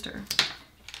big oyster.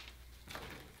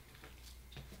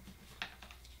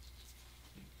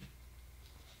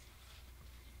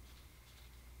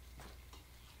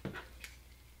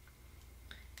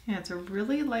 Yeah, it's a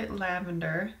really light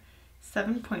lavender,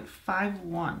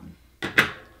 7.51.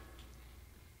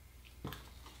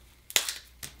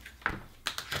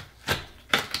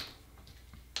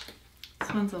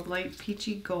 This one's a light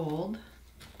peachy gold.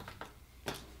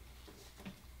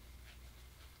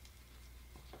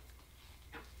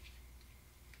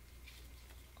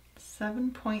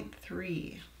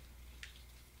 $7.3.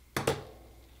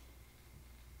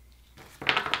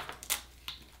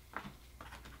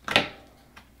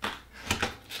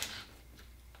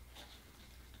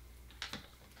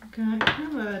 Got kind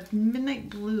of a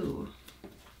midnight blue.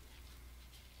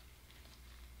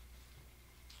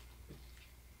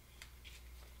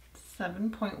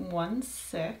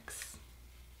 $7.16.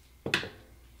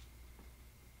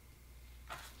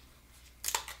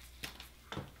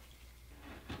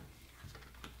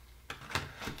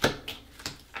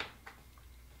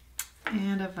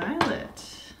 And a violet.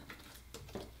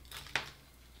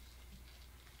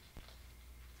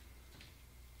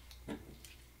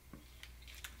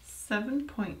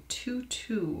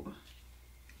 $7.22.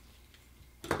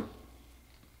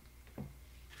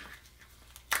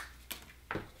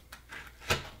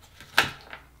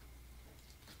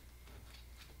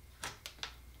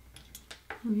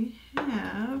 We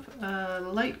have a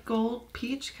light gold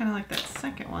peach, kind of like that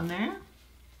second one there.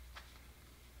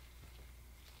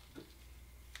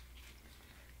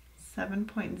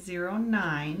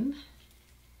 $7.09.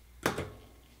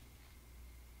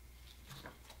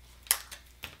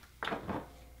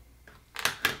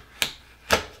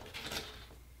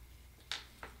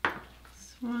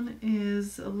 This one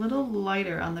is a little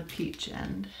lighter on the peach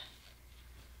end.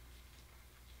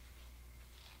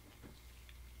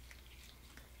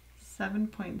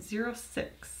 $7.06.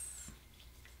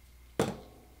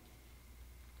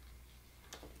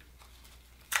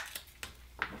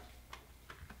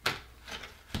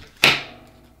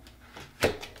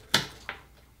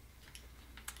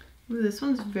 Ooh, this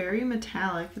one's very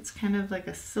metallic. It's kind of like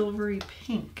a silvery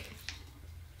pink.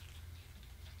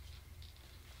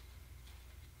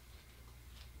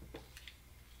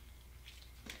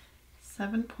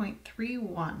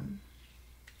 $7.31.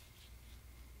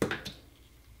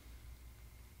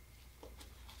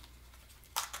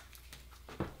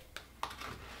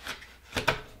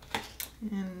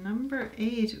 And number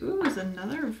 8, ooh, is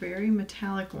another very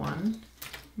metallic one.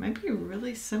 Might be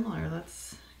really similar.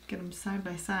 Let's get them side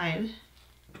by side.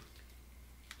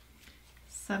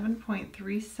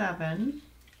 7.37.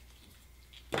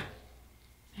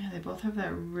 Yeah, they both have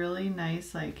that really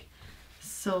nice like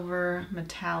silver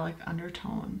metallic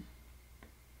undertone.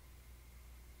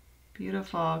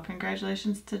 Beautiful.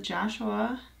 Congratulations to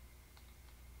Joshua.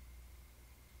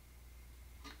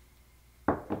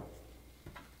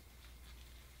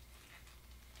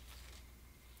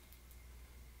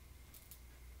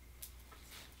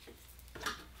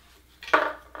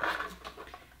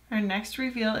 Our next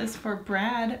reveal is for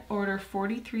Brad, order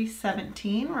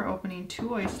 4317. We're opening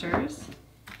 2 oysters.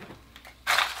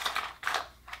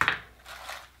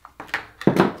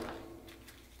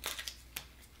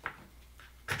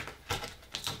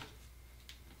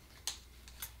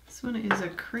 This one is a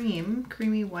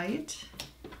creamy white.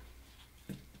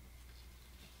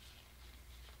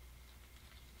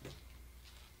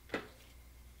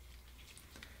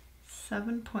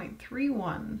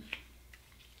 $7.31.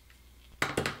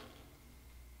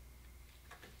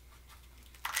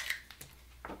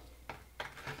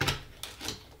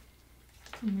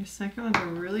 And your second one's a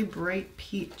really bright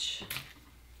peach.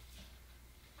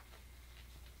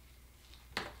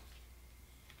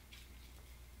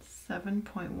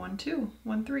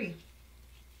 $7.13.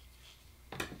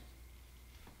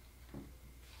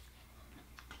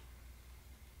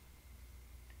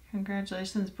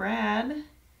 Congratulations, Brad.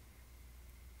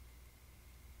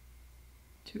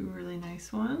 2 really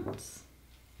nice ones.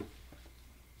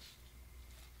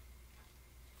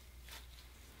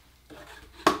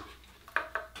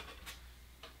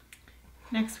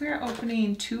 Next we are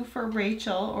opening 2 for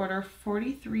Rachel, order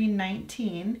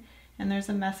 4319, and there's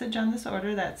a message on this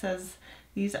order that says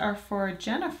these are for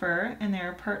Jennifer and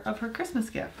they're part of her Christmas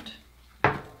gift.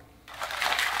 Alright,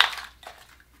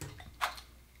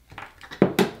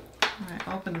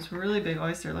 open this really big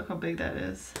oyster. Look how big that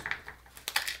is.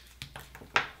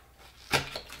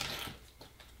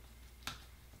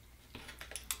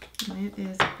 And it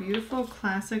is a beautiful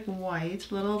classic white,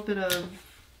 a little bit of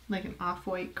like an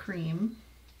off-white cream.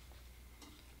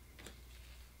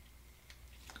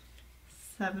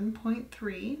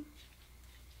 7.3.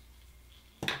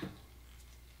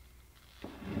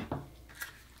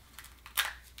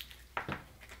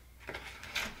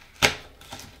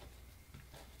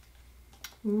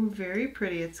 Ooh, very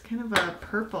pretty. It's kind of a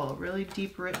purple, really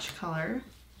deep, rich color.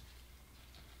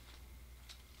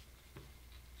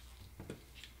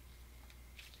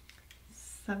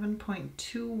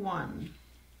 7.21.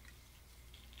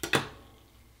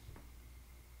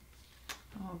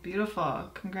 Oh, beautiful.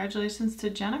 Congratulations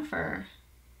to Jennifer.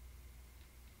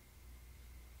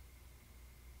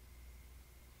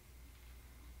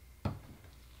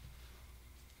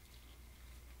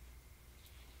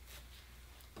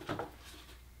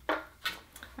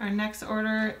 Our next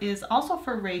order is also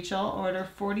for Rachel, order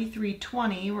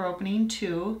 4320. We're opening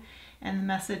 2, and the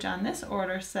message on this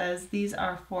order says these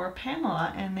are for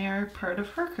Pamela and they're part of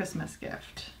her Christmas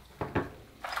gift.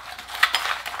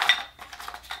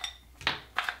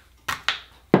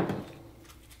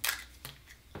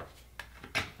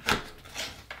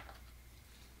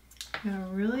 Got a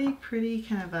really pretty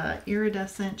kind of a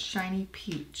iridescent shiny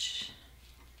peach.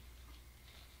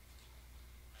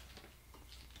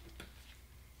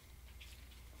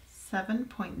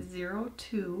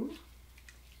 7.02.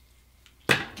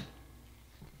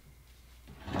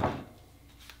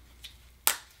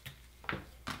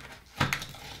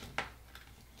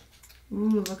 Ooh,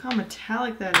 look how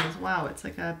metallic that is. Wow, it's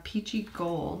like a peachy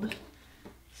gold.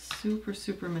 Super,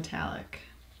 super metallic.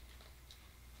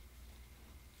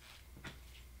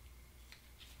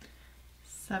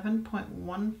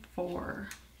 7.14.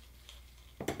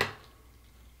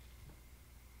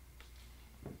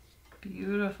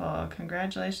 Beautiful.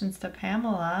 Congratulations to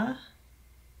Pamela.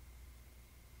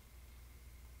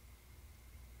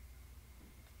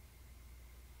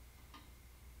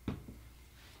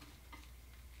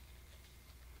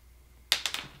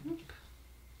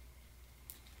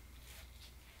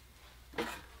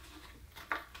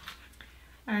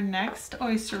 Our next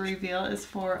oyster reveal is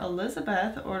for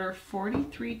Elizabeth, order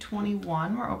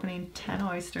 4321. We're opening 10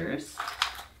 oysters.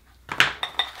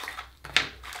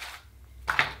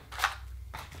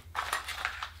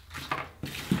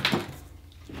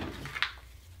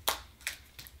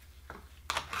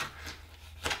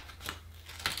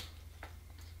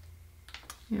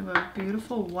 We have a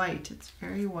beautiful white. It's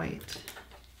very white.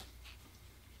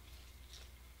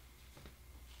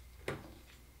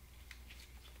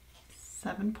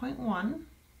 7.1.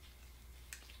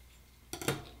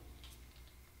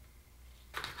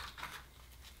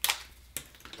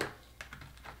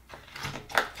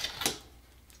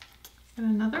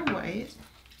 And another white.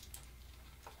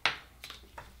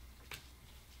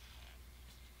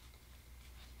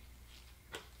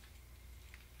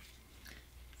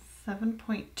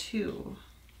 7.2.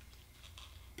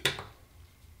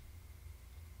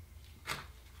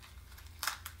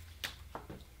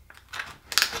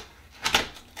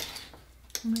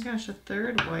 Oh my gosh, a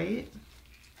third white.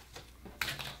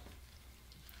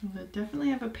 We'll definitely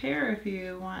have a pair if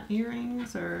you want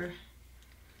earrings or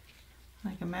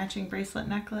like a matching bracelet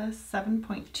necklace.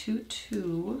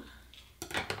 7.22.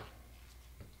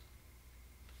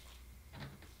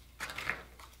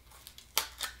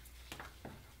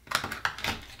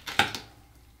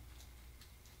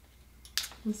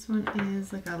 This one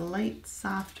is like a light,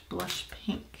 soft blush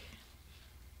pink.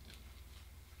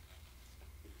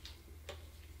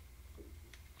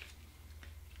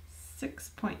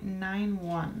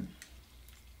 6.91.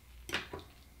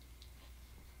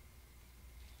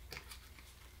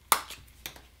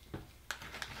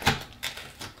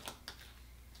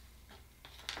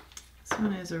 This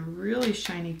one is a really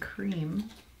shiny cream.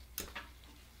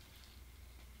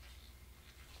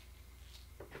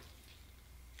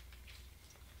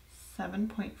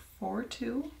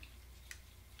 7.42.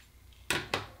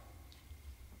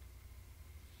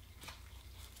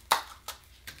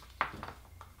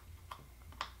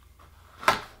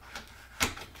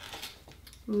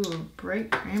 Ooh,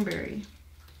 bright cranberry.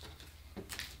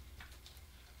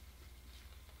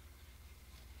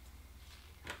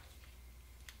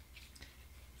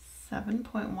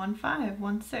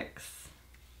 7.1516.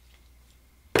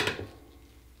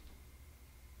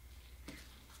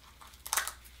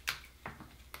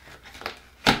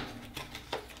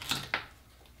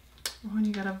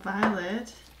 got a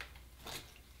violet.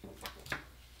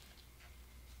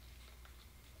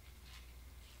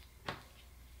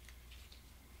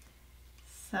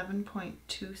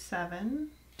 $7.2728.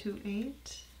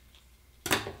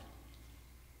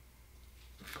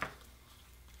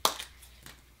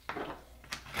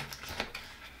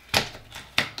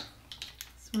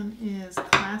 This one is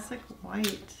classic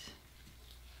white.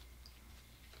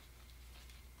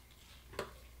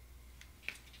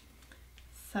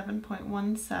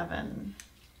 $7.17.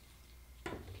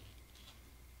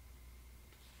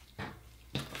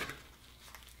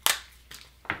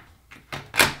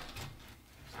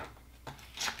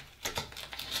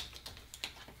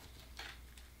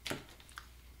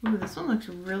 Ooh, this one looks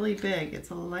really big. It's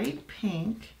a light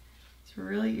pink. It's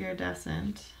really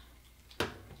iridescent.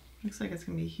 Looks like it's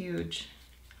gonna be huge.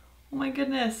 Oh my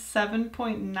goodness,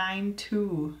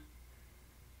 7.92.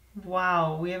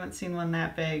 Wow, we haven't seen one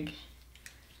that big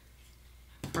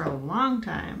for a long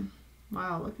time.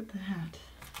 Wow, look at that.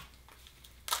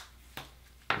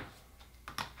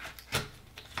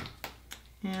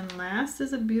 And last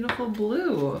is a beautiful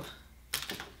blue.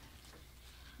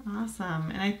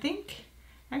 Awesome. And I think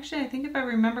if I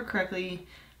remember correctly,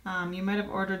 you might have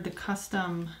ordered the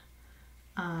custom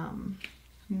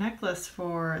necklace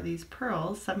for these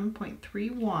pearls,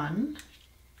 7.31.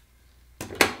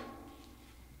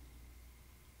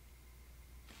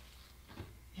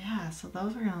 Yeah, so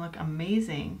those are gonna look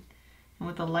amazing. And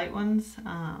with the light ones,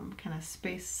 kind of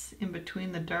space in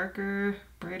between the darker,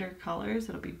 brighter colors,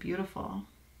 it'll be beautiful.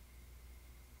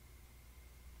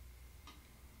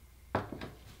 All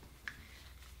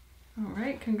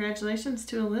right, congratulations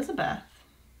to Elizabeth.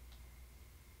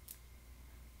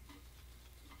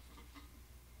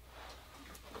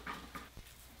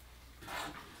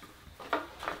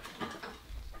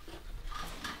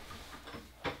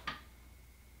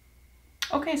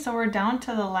 Okay, so we're down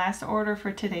to the last order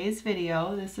for today's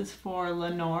video. This is for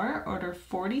Lenore, order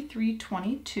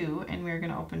 4322, and we're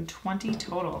going to open 20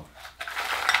 total.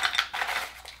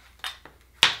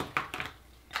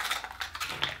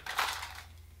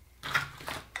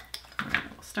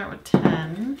 We'll start with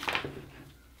 10.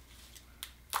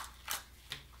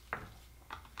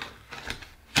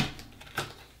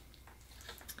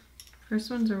 First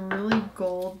one's a really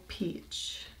gold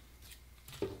peach.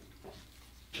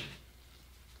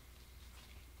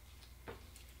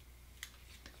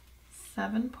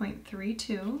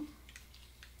 $7.32.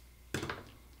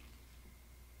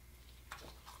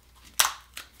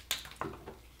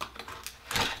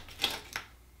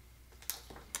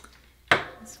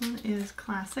 This one is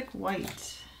classic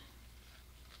white.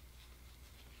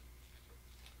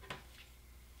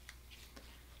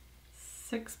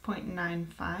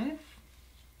 $6.95.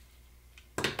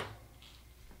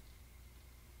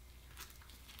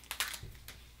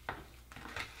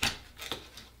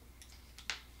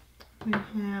 We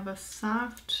have a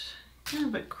soft, kind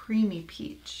of a creamy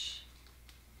peach.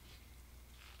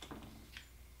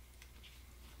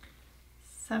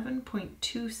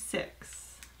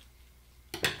 $7.26.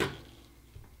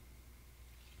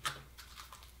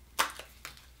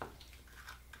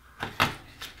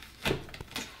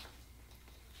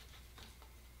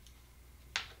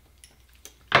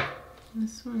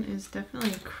 This one is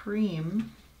definitely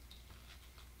cream.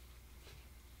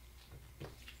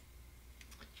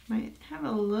 Might have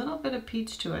a little bit of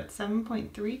peach to it,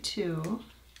 7.32.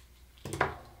 It's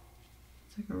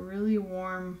like a really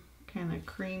warm, kind of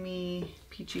creamy,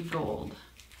 peachy gold.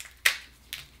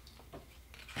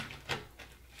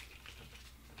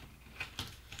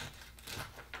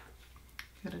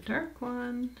 Got a dark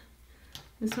one.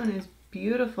 This one is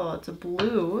beautiful. It's a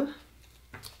blue.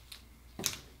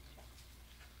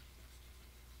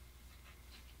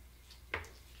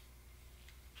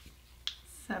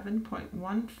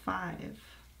 $7.15.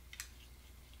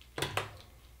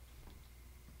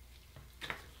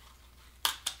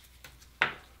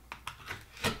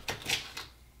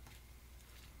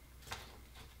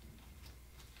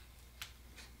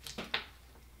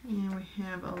 And we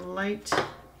have a light, I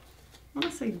want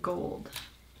to say gold.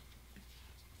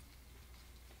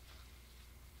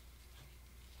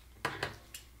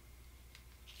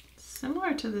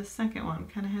 Similar to the second one,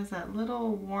 kind of has that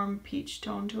little warm peach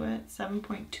tone to it,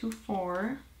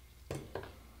 7.24.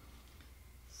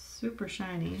 Super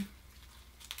shiny.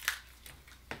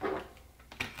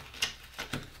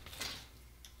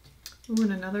 Ooh,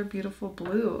 and another beautiful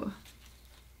blue.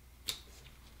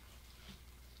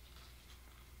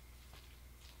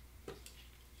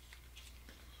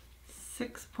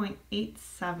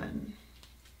 $6.87.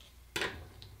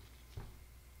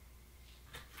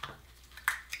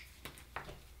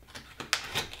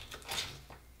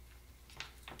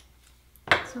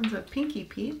 one's a pinky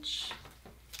peach.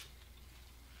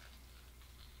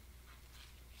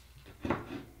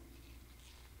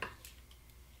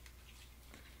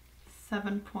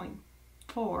 $7.4,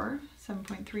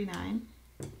 $7.39.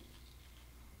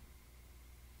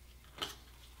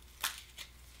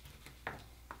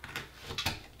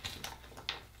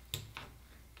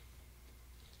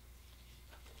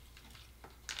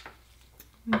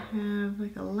 We have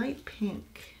like a light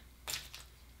pink.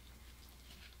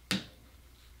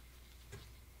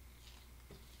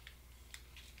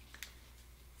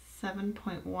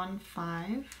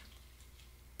 $7.15.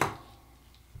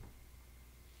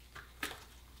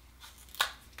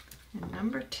 And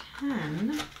number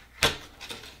 10.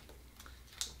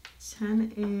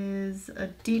 10 is a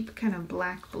deep kind of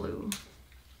black blue.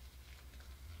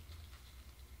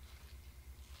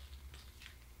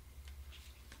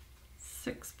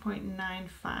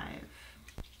 $6.95.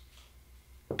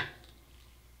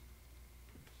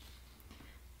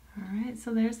 Alright,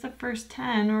 so there's the first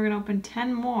 10. We're going to open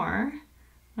 10 more.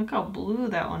 Look how blue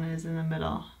that one is in the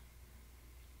middle.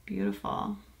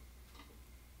 Beautiful.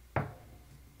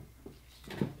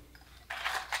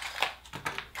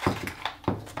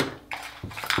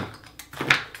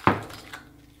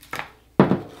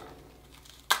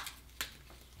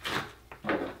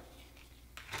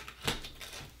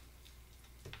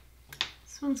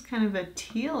 This one's kind of a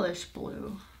tealish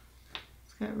blue.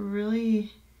 It's got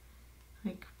really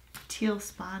like teal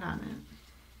spot on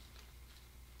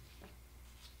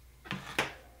it.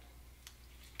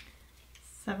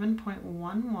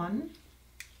 $7.11.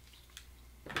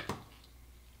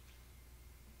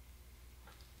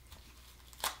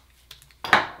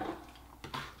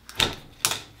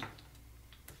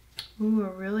 Ooh, a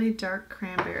really dark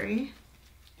cranberry.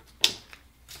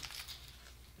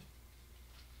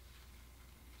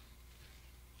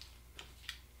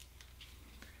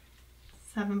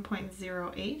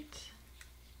 $7.08.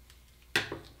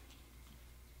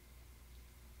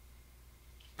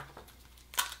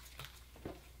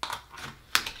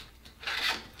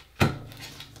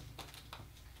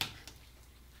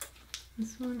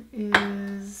 This one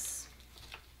is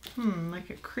like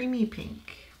a creamy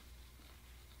pink.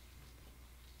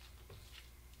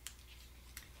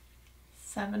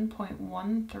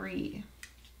 $7.13.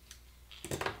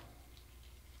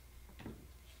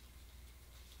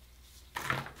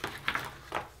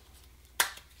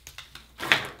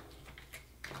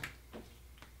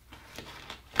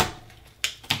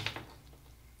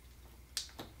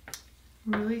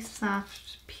 Really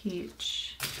soft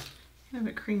peach, kind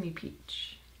of a creamy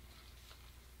peach.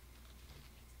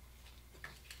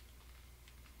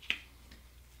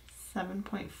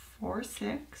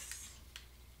 $7.46.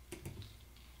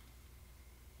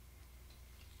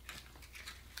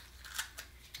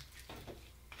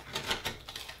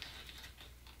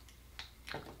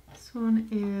 This one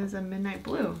is a midnight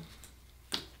blue.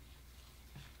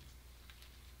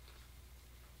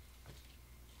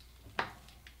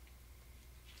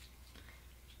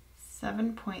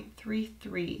 $7.33.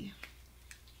 We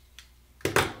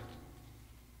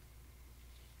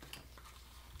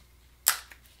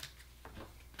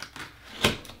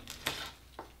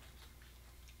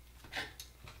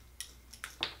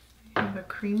have a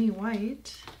creamy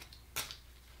white.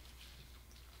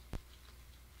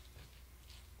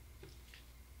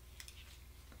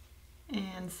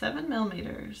 And 7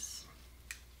 millimeters.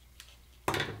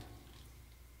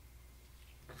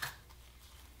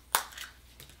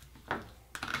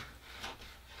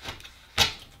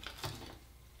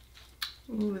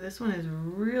 Ooh, this one is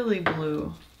really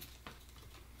blue.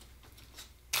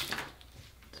 It's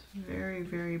very,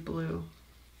 very blue.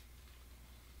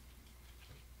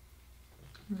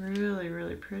 Really,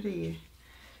 really pretty.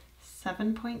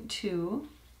 7.2.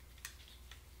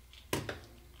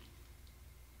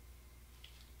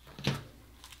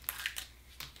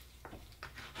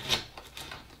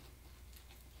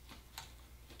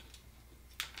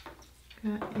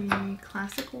 Got a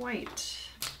classic white.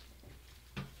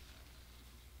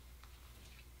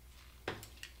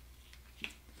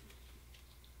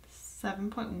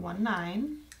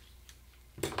 $7.19.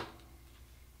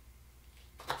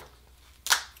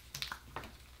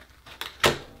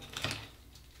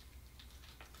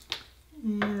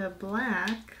 And a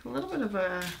black, a little bit of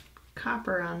a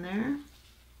copper on there.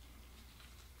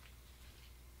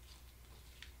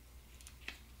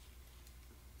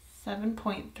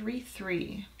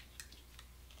 $7.33.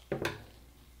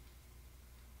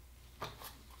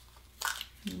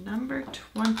 Number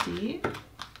 20.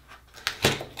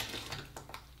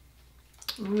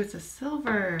 Ooh, it's a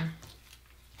silver.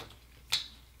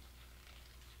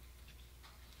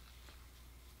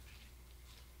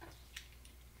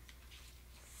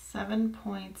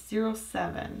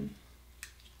 7.07.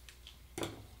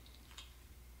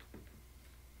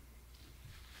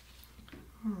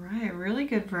 All right, really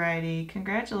good variety.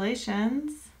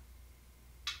 Congratulations.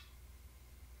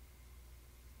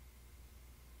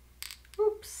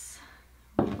 Oops,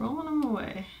 rolling them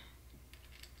away.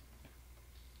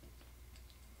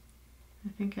 I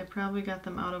think I probably got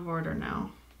them out of order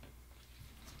now.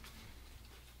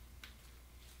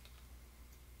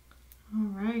 All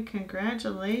right,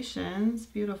 congratulations,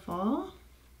 beautiful.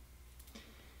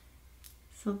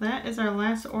 So that is our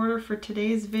last order for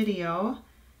today's video,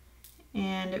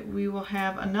 and we will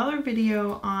have another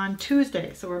video on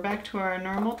Tuesday. So we're back to our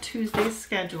normal Tuesday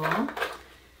schedule.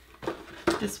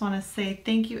 Just want to say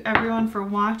thank you everyone for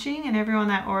watching and everyone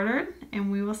that ordered, and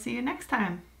we will see you next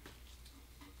time.